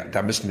sagen, ja,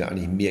 da müssen wir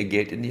eigentlich mehr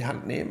Geld in die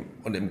Hand nehmen.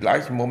 Und im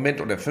gleichen Moment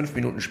oder 5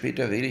 Minuten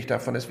später rede ich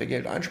davon, dass wir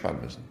Geld einsparen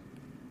müssen.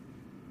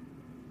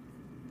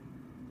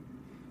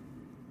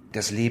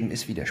 Das Leben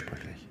ist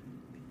widersprüchlich.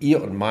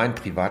 Ihr und mein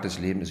privates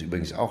Leben ist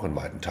übrigens auch in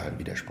weiten Teilen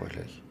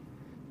widersprüchlich.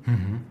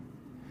 Mhm.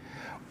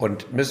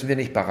 Und müssen wir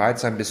nicht bereit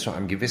sein, bis zu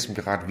einem gewissen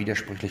Grad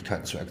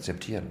Widersprüchlichkeiten zu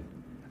akzeptieren?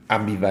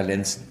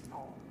 Ambivalenzen.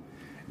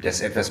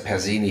 Dass etwas per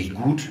se nicht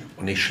gut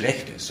und nicht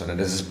schlecht ist, sondern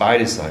dass es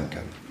beides sein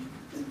kann.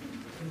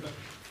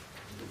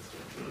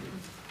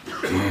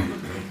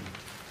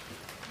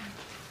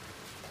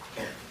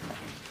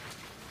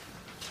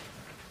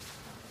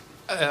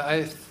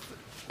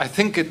 I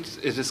think it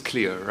is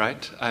clear,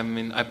 right? I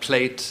mean, I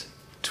played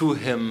to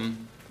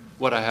him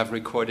what I have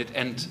recorded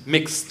and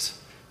mixed.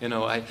 You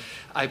know,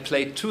 I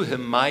played to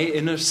him my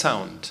inner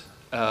sound,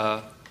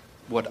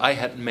 what I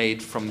had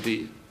made from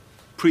the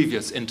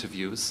previous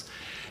interviews.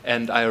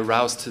 and I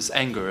aroused his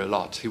anger a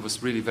lot. He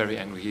was really very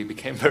angry. He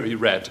became very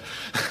red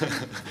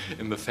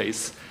in the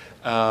face.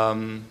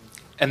 And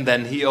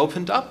then he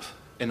opened up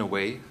in a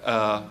way,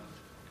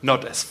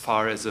 not as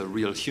far as a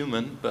real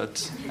human,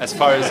 but as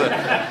far as a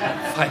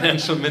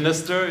financial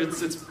minister,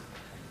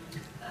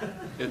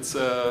 it's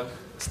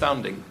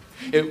astounding.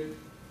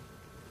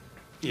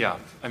 Yeah,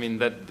 I mean,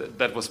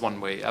 that was one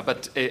way.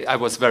 But I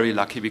was very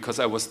lucky because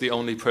I was the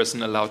only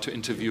person allowed to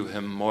interview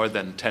him more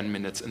than 10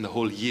 minutes in the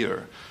whole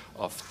year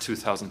of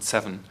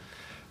 2007.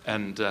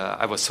 And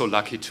I was so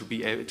lucky to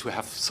be able to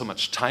have so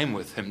much time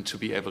with him, to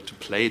be able to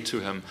play to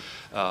him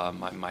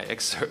my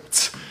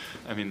excerpts.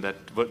 I mean, that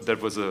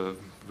was a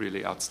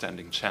really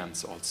outstanding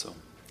chance also,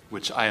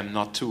 which I am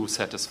not too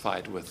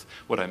satisfied with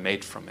what I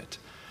made from it.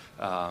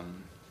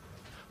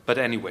 But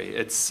anyway,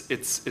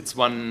 it's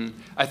one.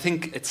 I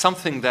think it's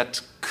something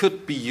that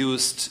could be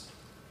used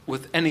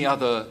with any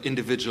other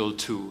individual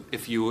too.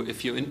 If you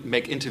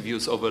make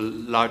interviews over a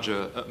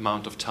larger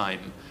amount of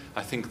time,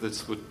 I think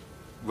this would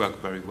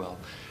work very well.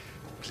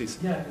 Please.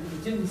 Yeah,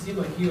 it didn't seem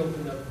like he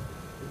opened up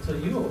until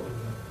you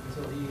opened up.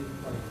 Until he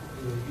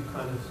you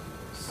kind of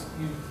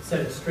you said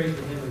it straight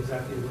to him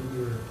exactly what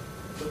you were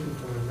looking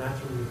for, and that's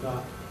when you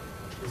got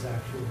his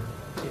actual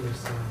inner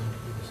sound.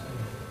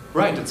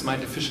 Right, it's my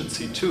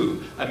deficiency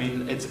too. I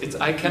mean, it's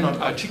I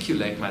cannot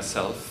articulate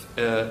myself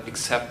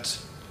except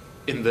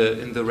in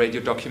the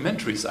radio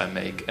documentaries I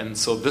make, and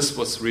so this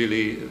was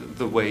really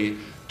the way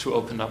to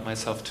open up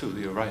myself too.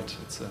 You're right.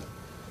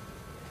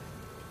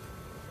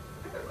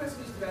 I have a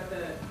question just about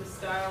the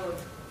style of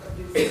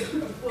these.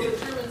 Well, the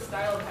German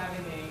style of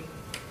having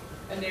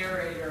a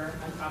narrator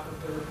on top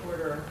of the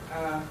reporter.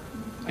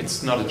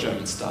 It's not a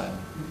German style.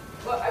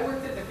 Well, I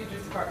worked at the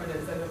features department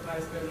at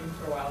Sendefreies Berlin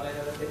for a while, and I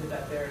know that they did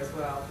that there as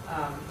well.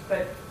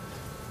 But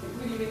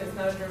what do you mean it's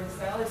not a German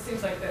style? It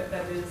seems like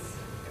that is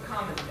a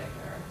common thing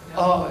there. You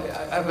know?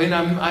 Oh, I mean,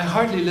 I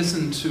hardly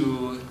listen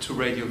to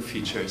radio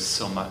features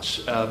so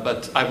much,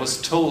 but I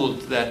was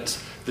told that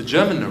the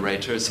German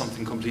narrator is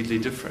something completely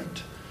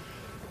different.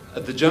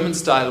 The German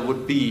style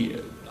would be,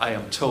 I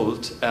am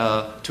told,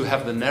 to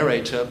have the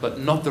narrator but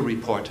not the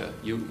reporter.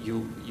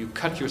 You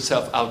cut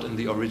yourself out in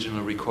the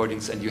original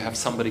recordings and you have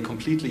somebody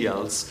completely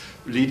else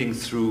reading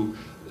through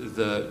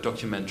the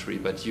documentary.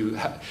 But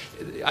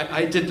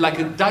I did like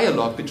a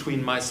dialogue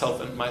between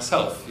myself and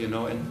myself, you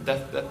know, and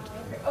that. Okay.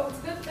 Oh,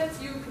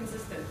 that's you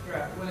consistent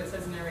throughout. When it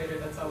says narrator,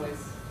 that's always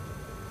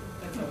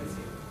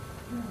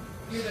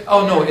you.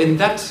 Oh no! In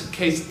that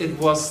case, it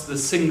was the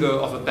singer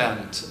of a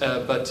band,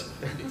 but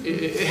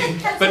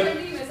that's what I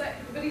mean.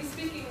 But he's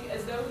speaking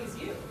as though he's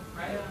you,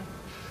 right?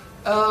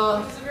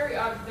 Which is a very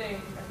odd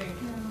thing, I think.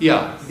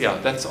 Yeah,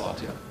 that's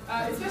odd. Yeah.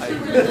 Especially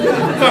when your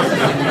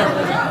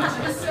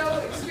approach is so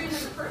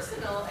extremely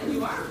personal, and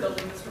you are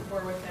building this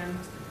rapport with him.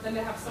 Then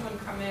to have someone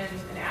come in,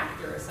 an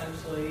actor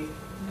essentially,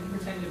 and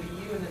pretend to be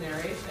you in the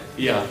narration.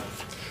 Yeah.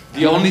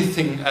 The only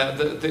thing,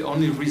 the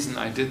only reason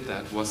I did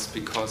that was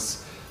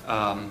because.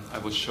 I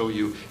will show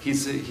you.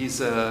 His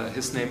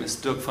name is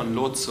Dirk von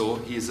Lotso.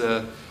 He's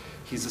a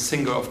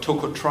singer of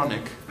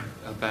Tokotronic,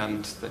 a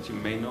band that you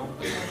may know,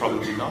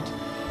 probably not.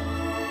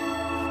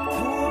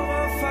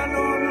 Pure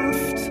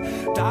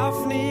Vernunft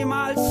darf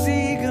niemals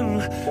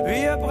siegen.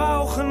 Wir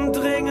brauchen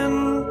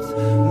dringend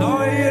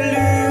neue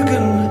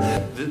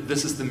Lügen.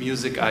 This is the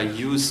music I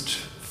used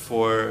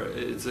for.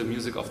 It's the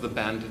music of the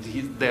band.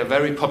 They're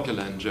very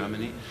popular in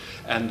Germany,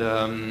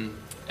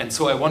 and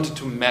so I wanted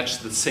to match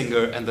the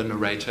singer and the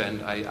narrator,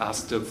 and I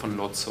asked Dirk von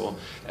Lotso.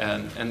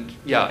 And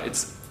yeah,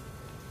 it's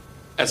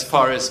as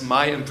far as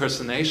my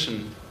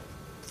impersonation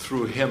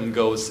through him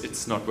goes,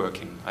 it's not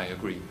working. I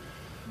agree,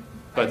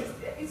 but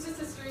it's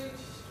just a strange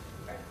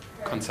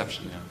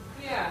conception.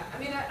 Yeah, I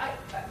mean, I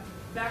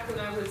back when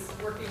I was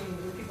working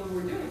with people who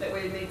were doing it that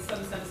way, it made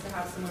some sense to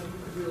have someone who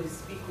could really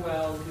speak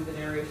well, do the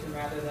narration,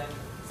 rather than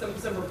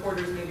some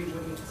reporters maybe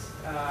wouldn't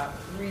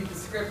read the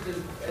script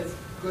as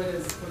good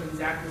as one of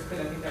these actors could.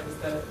 I think that was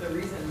the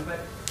reason. But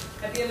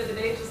at the end of the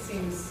day, it just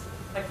seems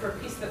like for a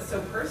piece that's so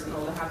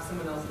personal to have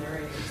someone else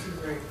narrating, it seems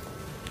very...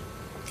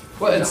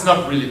 Well, it's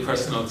not really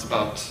personal. It's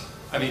about,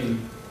 I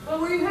mean... Well,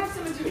 where you have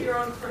someone do your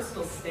own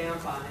personal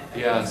stamp on it.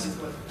 Yes.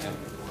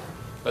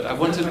 But I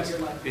wanted,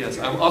 yes,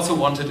 I also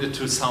wanted it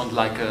to sound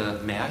like a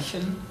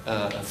Märchen,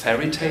 a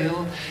fairy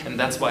tale, and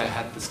that's why I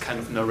had this kind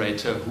of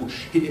narrator who,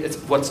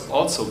 what's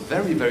also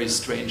very, very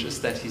strange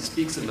is that he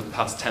speaks in the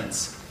past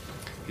tense.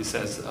 He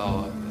says,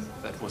 oh,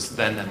 that was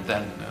then and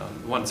then,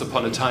 once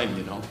upon a time,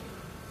 you know.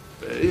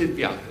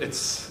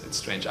 It's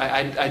strange.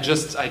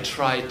 I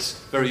tried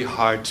very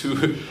hard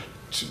to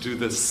do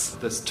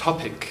this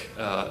topic,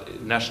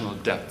 national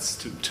debts,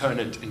 to turn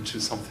it into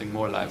something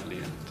more lively.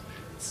 And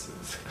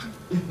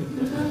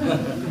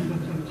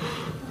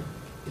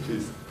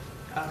please.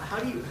 How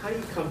do you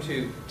come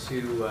to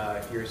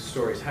your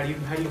stories? How do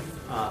you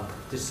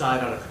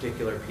decide on a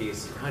particular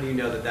piece? How do you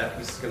know that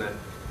piece is going to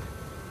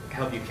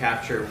help you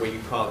capture what you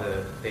call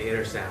the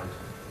inner sound?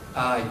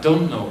 I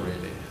don't know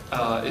really.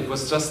 It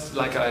was just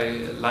like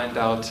I lined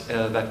out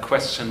that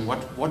question,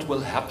 what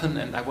will happen?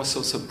 And I was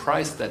so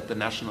surprised that the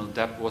national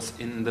debt was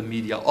in the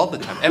media all the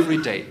time, every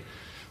day,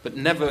 but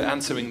never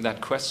answering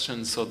that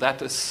question. So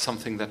that is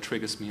something that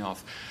triggers me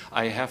off.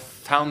 I have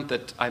found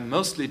that I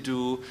mostly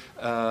do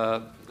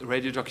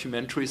radio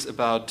documentaries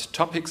about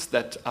topics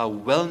that are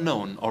well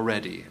known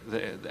already.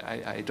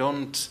 I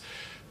don't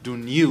do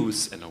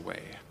news in a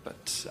way,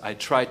 but I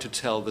try to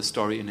tell the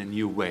story in a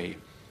new way.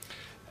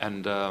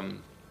 And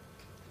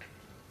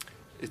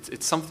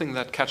it's something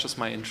that catches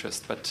my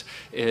interest. But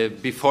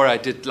before I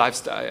did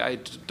lifestyle, I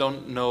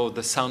don't know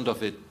the sound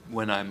of it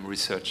when I'm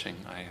researching.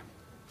 I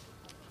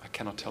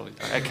cannot tell you.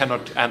 I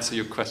cannot answer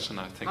your question,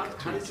 I think.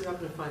 How did you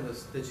happen to find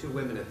the two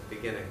women at the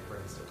beginning, for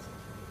instance?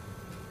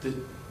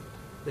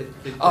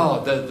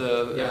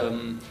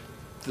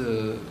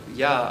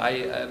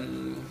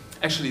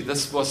 Actually,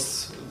 this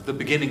was the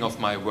beginning of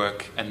my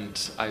work,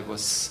 and I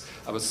was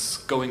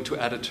going to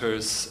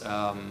editors,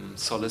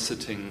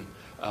 soliciting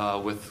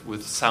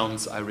with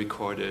sounds I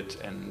recorded,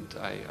 and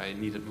I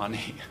needed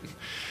money,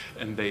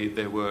 and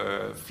they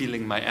were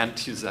feeling my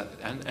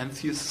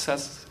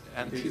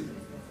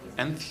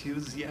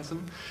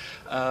enthusiasm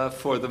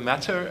for the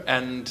matter,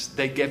 and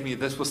they gave me.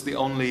 This was the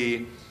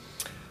only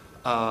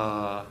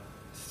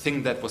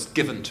thing that was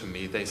given to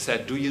me. They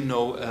said, "Do you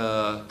know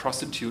a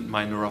prostitute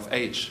minor of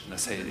age?" And I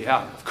say,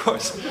 "Yeah, of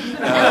course."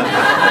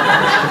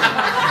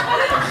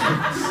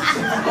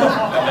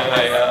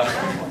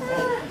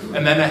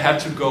 And then I had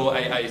to go.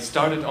 I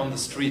started on the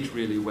street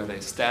really where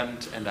they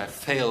stand, and I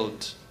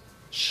failed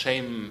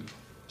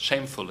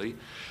shamefully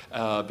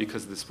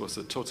because this was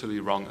a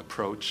totally wrong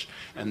approach,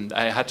 and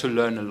I had to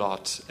learn a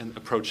lot in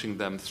approaching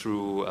them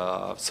through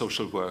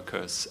social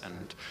workers,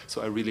 and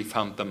so I really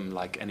found them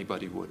like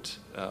anybody would.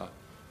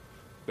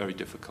 Very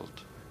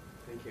difficult.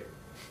 Thank you.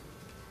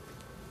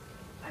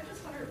 I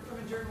just wonder, from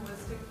a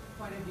journalistic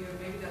point of view,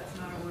 maybe that's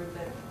not a word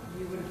that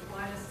you would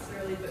apply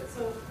necessarily, but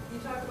so you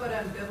talk about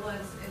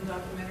ambivalence in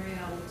documentary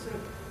and sort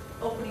of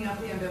opening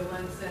up the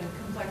ambivalence and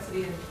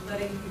complexity and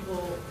letting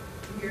people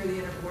hear the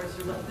inner voice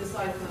or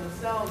decide for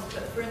themselves.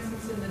 But for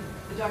instance, in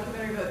the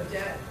documentary about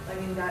debt, I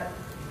mean, that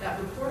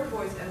reporter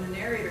voice and the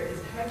narrator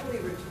is heavily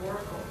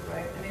rhetorical,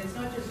 right? I mean, it's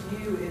not just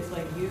you, it's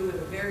like you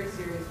with a very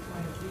serious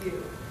point of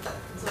view.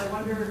 And so I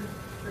wonder,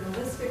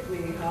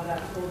 journalistically, how that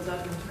holds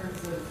up in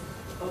terms of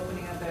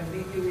opening up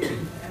ambiguity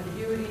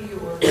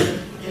or letting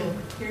people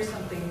hear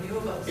something new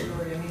about the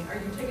story. I mean, are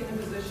you taking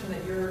the position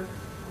that you're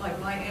like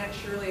my Aunt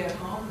Shirley at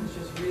home, who's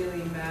just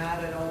really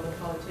mad at all the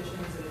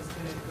politicians and is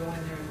going to go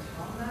in there and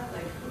tell them that?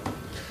 Like,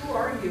 who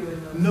are you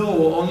in those?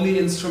 No, only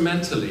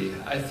instrumentally.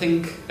 I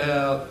think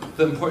the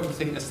important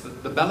thing is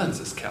that the balance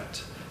is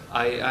kept.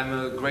 I'm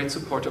a great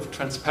supporter of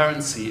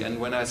transparency, and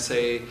when I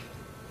say,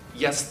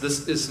 yes,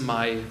 this is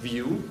my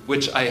view,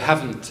 which I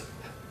haven't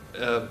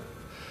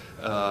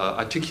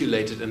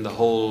articulated in the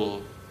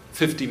whole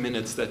 50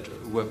 minutes that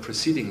were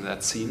preceding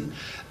that scene,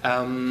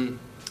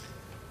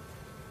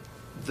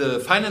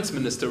 the finance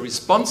minister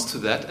responds to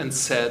that and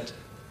says,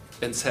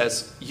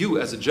 you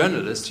as a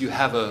journalist, you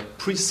have a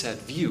preset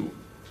view.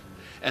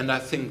 And I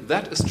think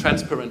that is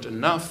transparent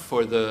enough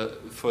for the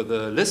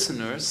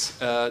listeners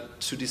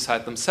to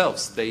decide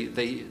themselves.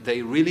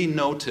 They really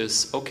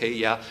notice, okay,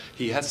 yeah,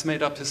 he has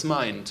made up his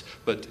mind,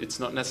 but it's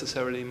not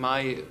necessarily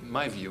my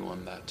view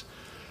on that.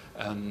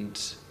 And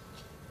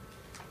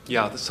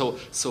yeah, so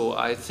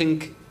I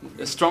think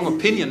a strong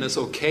opinion is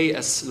okay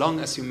as long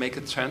as you make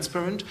it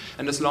transparent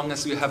and as long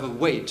as you have a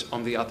weight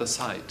on the other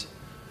side.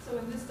 So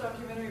in this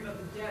documentary about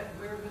the debt,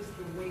 where was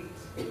the weight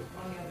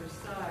on the other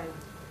side?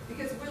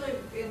 Because really,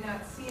 in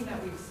that scene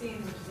that we've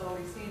seen, which is all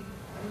we've seen,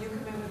 you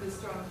come in with a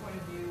strong point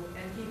of view,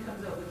 and he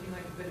comes out looking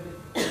like a bit of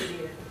an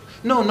idiot.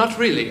 No, not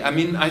really. I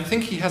mean, I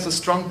think he has a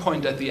strong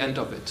point at the end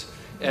of it.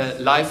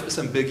 Life is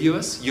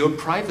ambiguous. Your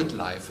private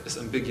life is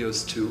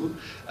ambiguous too.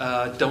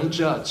 Don't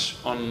judge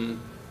on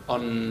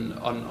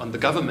the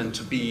government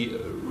to be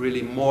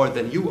really more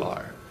than you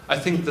are. I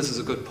think this is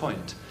a good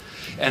point.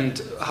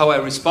 And how I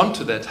respond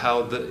to that,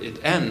 how it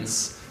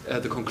ends,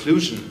 the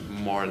conclusion,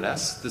 more or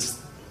less, this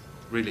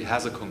really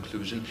has a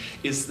conclusion,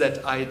 is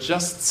that I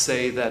just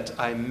say that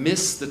I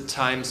miss the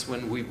times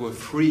when we were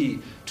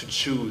free to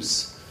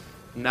choose.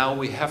 Now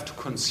we have to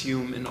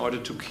consume in order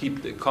to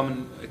keep the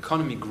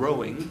economy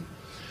growing.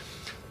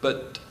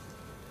 But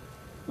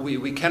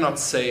we cannot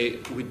say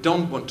we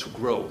don't want to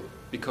grow,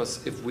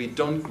 because if we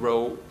don't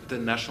grow, the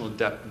national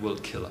debt will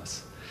kill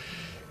us.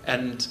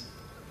 And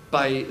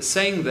by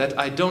saying that,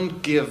 I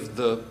don't give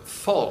the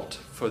fault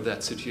for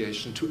that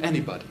situation to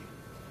anybody,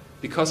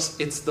 because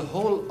it's the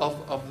whole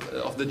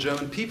of the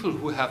German people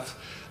who have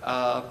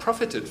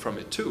profited from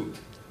it too.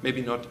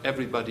 Maybe not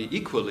everybody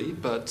equally,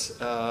 but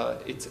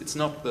it's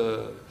not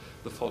the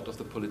fault of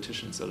the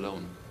politicians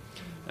alone.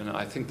 And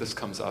I think this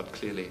comes out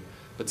clearly.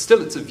 But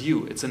still, it's a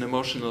view. It's an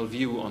emotional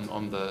view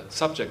on the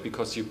subject,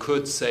 because you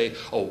could say,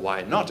 oh,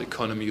 why not?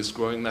 Economy is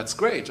growing, that's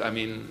great. I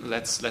mean,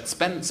 let's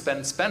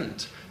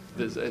spend.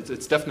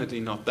 It's definitely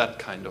not that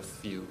kind of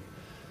view.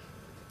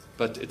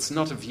 But it's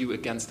not a view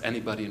against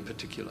anybody in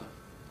particular.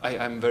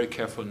 I'm very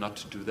careful not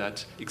to do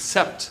that,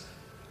 except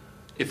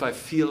if I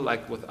feel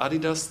like with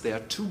Adidas they are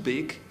too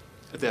big,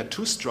 they are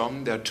too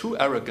strong, they are too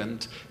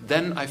arrogant,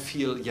 then I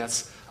feel,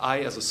 yes,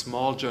 I as a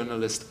small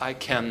journalist, I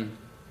can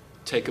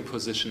take a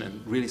position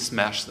and really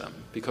smash them,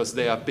 because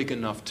they are big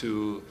enough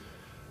to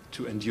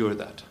endure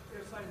that.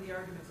 Their side of the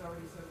argument is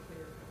already so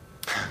clear.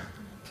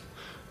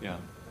 Yeah.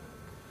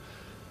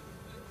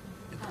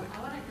 I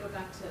want to go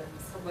back to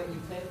what you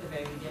played at the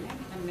very beginning,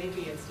 and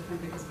maybe it's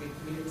different because we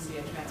didn't see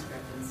a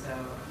transcript, and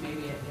so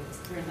maybe it's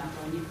clear enough.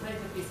 But when you played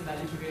the piece about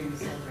interviewing the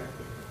soldier,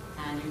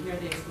 and you hear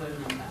the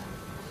explosion on that,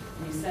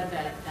 and you said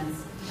that,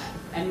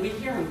 and we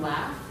hear him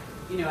laugh,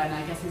 you know, and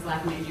I guess he's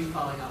laughing at you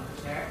falling off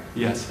the chair.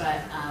 Yes.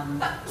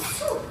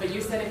 But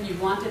you said if you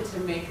wanted to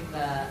make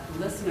the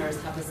listeners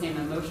have the same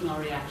emotional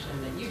reaction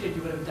that you did,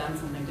 you would have done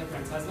something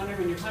different. So I was wondering,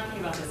 when you're talking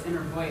about this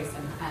inner voice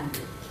and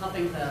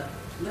helping the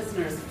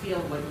listeners feel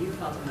what you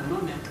felt in the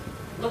moment,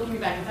 looking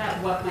back at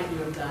that, what might you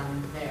have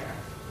done there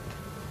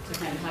to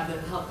kind of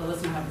help the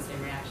listener have the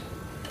same reaction?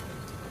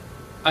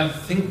 I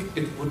think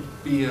it would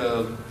be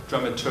a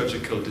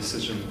dramaturgical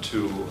decision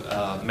to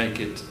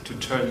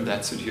turn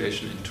that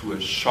situation into a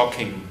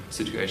shocking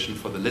situation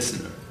for the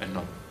listener and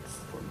not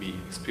for me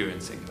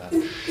experiencing that.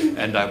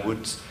 And I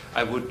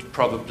would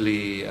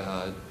probably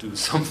do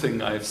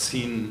something I've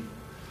seen.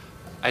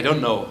 I don't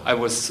know. I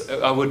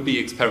would be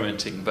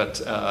experimenting, but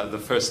the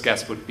first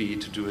guess would be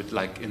to do it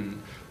like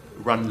in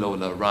Run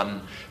Lola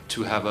Run,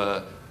 to have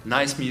a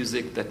nice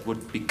music that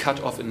would be cut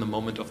off in the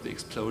moment of the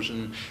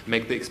explosion,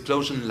 make the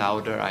explosion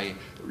louder.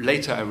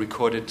 Later I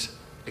recorded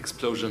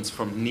explosions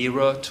from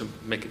nearer to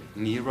make it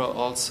nearer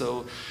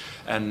also,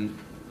 and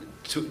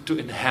to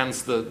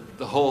enhance the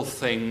whole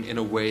thing in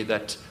a way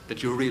that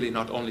you're really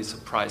not only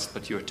surprised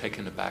but you're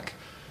taken aback.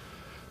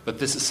 But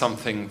this is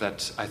something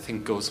that I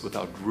think goes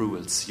without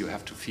rules. You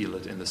have to feel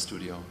it in the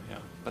studio.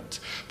 Yeah. But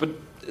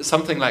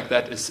something like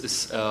that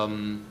is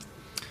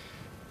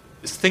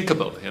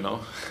thinkable, you know,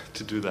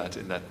 to do that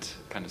in that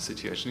kind of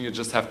situation. You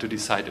just have to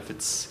decide if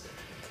it's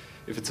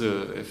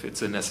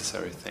a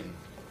necessary thing.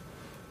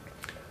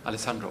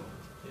 Alessandro.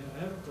 Yeah, I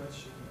have a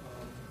question.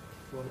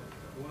 Well,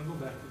 I want to go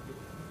back to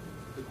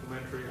the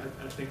documentary.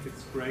 I think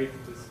it's great,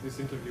 this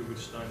interview with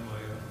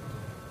Steinmeier.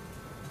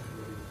 I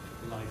really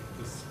like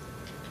this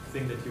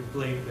thing that you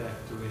played back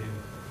to him,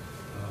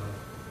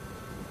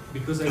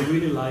 because I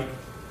really like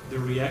the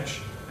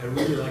reaction. I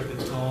really like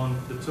the tone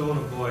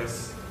of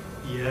voice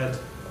he had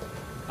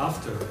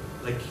after.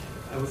 Like,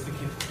 I was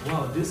thinking,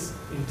 wow, this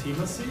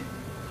intimacy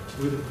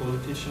with a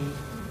politician,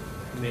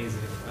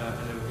 amazing.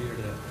 I never hear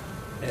that.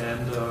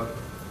 And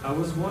I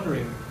was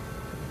wondering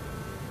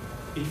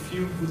if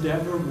you would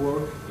ever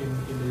work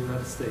in the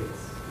United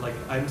States. Like,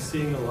 I'm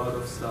seeing a lot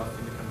of stuff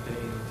in the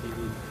campaign and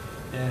TV,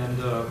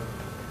 and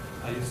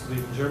I used to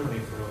live in Germany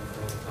for a long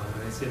time,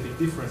 and I see a big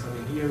difference. I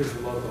mean, here is a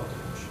lot about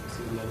emotions,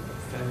 a lot about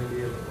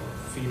family, a lot about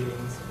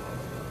feelings, blah,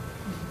 blah, blah.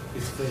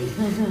 It's fake,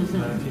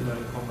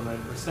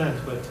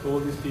 99.9%, but all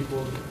these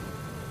people,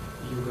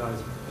 you guys,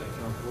 I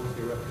cannot vote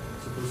here, I'm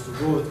supposed to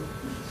vote,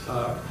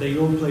 they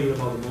all play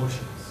about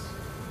emotions.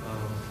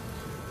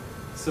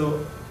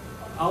 So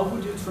how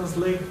would you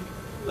translate,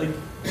 like,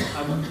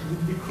 I would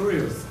be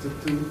curious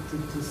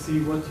to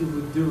see what you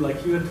would do,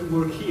 like you had to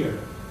work here,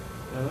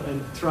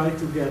 and try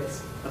to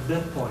get, at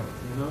that point,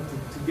 you know,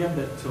 to get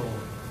that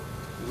tone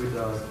with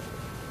a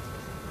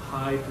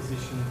high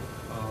position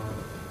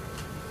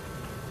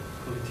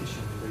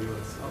politician in the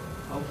US.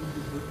 How would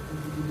you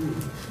do?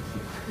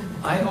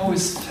 I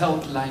always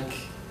felt like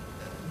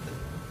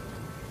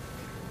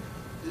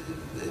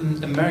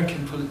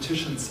American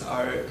politicians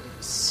are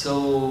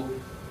so,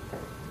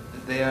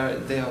 they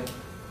are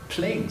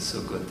playing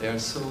so good. They are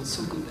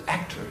so good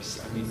actors.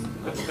 I mean,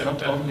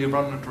 not only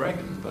Ronald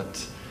Reagan,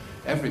 but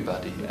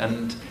everybody.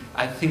 And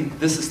I think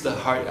this is the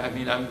heart. I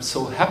mean, I'm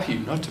so happy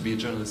not to be a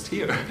journalist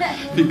here,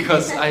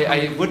 because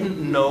I wouldn't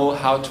know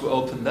how to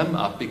open them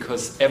up,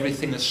 because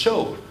everything is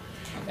show.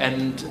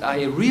 And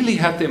I really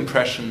had the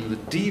impression, the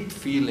deep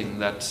feeling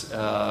that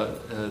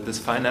this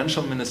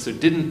financial minister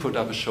didn't put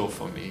up a show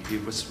for me. He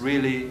was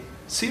really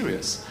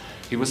serious.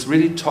 He was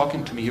really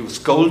talking to me. He was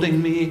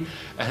scolding me,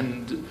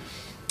 and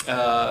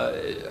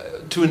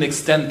to an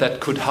extent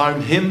that could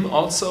harm him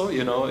also.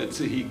 You know,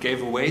 he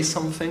gave away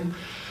something.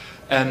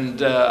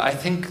 And I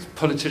think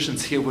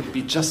politicians here would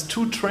be just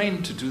too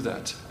trained to do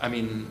that. I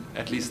mean,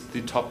 at least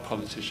the top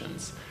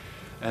politicians.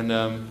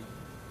 And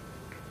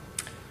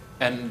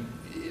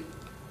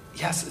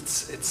yes,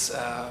 it's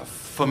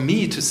for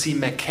me to see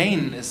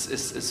McCain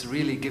is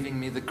really giving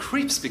me the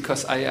creeps,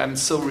 because I am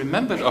so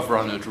remembered of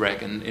Ronald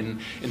Reagan in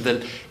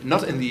the,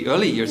 not in the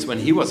early years when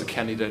he was a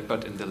candidate,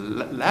 but in the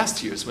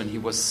last years when he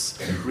was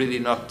really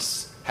not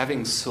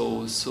having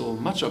so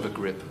much of a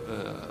grip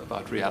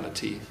about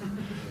reality.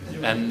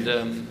 And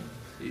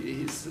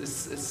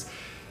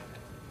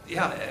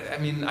yeah, I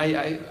mean,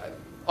 I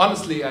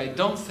honestly, I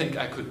don't think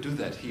I could do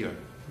that here.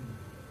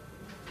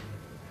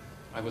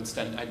 I wouldn't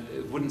stand a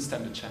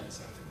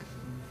chance, I think.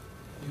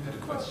 You had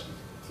a question.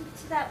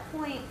 To that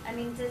point, I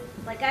mean,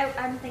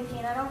 I'm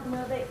thinking, I don't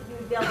know that you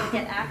would be able to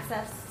get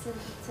access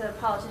to a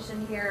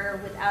politician here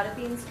without it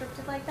being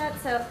scripted like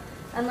that. So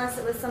unless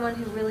it was someone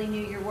who really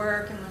knew your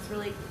work and was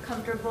really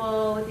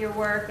comfortable with your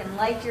work and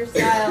liked your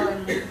style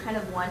and kind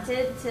of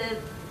wanted to.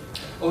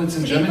 Oh, it's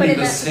in Germany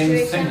the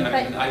same thing.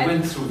 I mean, I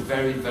went through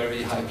very,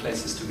 very high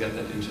places to get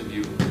that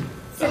interview.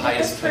 So did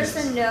this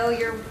person know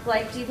your,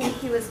 do you think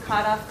he was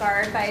caught off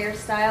guard by your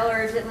style,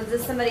 or was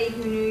this somebody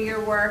who knew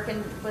your work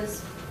and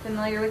was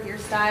familiar with your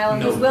style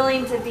and was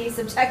willing to be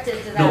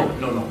subjected to that?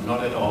 No,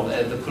 not at all.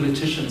 The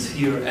politicians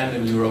here and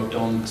in Europe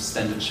don't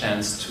stand a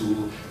chance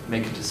to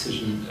make a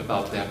decision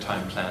about their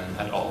time plan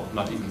at all,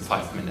 not even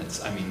 5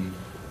 minutes. I mean,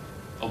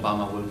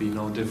 Obama will be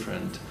no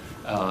different.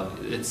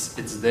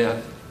 It's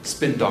their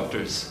spin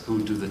doctors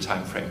who do the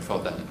time frame for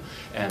them.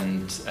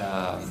 And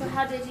so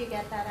how did you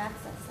get that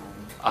access then?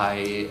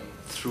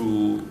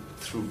 Through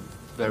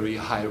very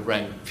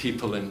high-ranked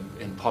people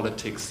in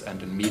politics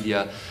and in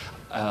media,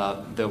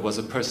 there was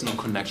a personal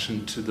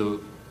connection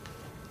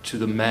to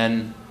the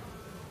man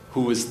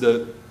who is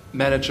the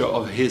manager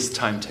of his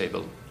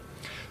timetable.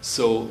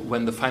 So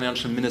when the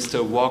financial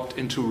minister walked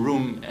into a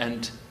room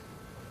and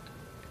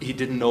he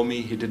didn't know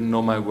me, he didn't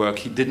know my work,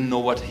 he didn't know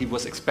what he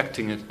was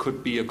expecting. It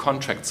could be a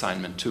contract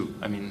assignment too.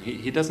 I mean,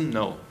 he doesn't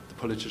know. The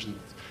politicians,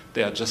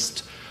 they are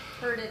just...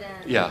 Heard it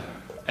in. Yeah.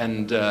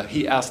 And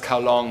he asked how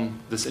long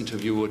this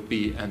interview would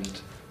be,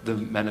 and the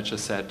manager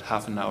said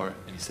half an hour.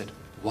 And he said,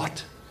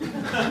 what?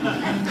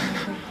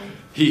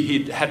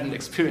 He hadn't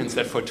experienced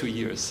that for 2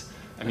 years.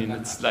 I mean,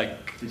 it's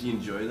like... Did he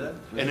enjoy that?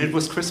 And it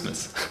was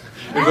Christmas.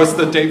 It was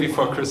the day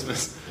before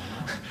Christmas.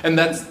 And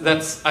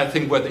that's I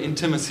think, where the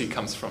intimacy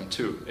comes from,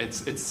 too.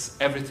 It's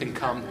everything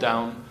calmed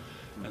down.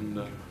 And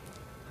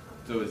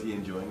so is he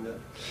enjoying that?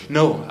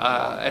 No.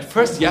 At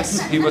first, yes.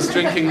 He was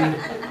drinking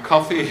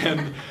coffee,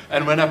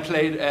 and when I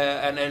played,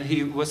 and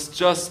he was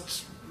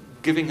just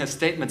giving his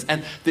statements.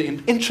 And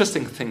the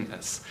interesting thing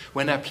is,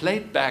 when I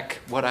played back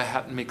what I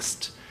had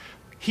mixed,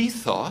 he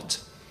thought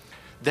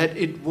that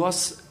it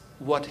was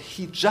what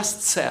he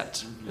just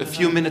said a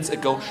few minutes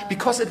ago,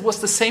 because it was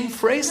the same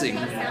phrasing.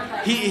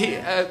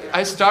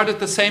 I started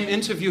the same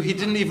interview. He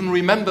didn't even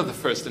remember the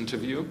first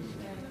interview.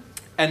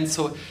 And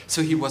so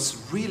he was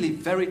really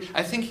very...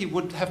 I think he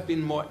would have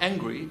been more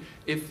angry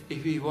if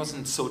he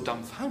wasn't so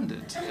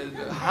dumbfounded.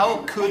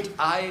 How could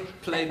I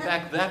play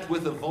back that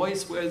with a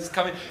voice where it's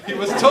coming? He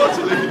was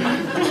totally...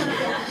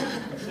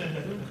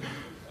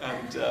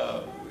 And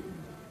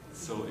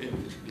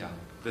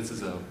this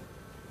is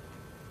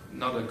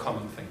not a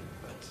common thing,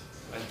 but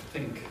I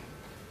think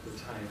the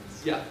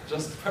times... Yeah,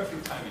 just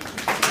perfect timing.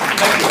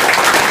 Thank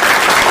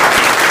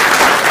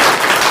you.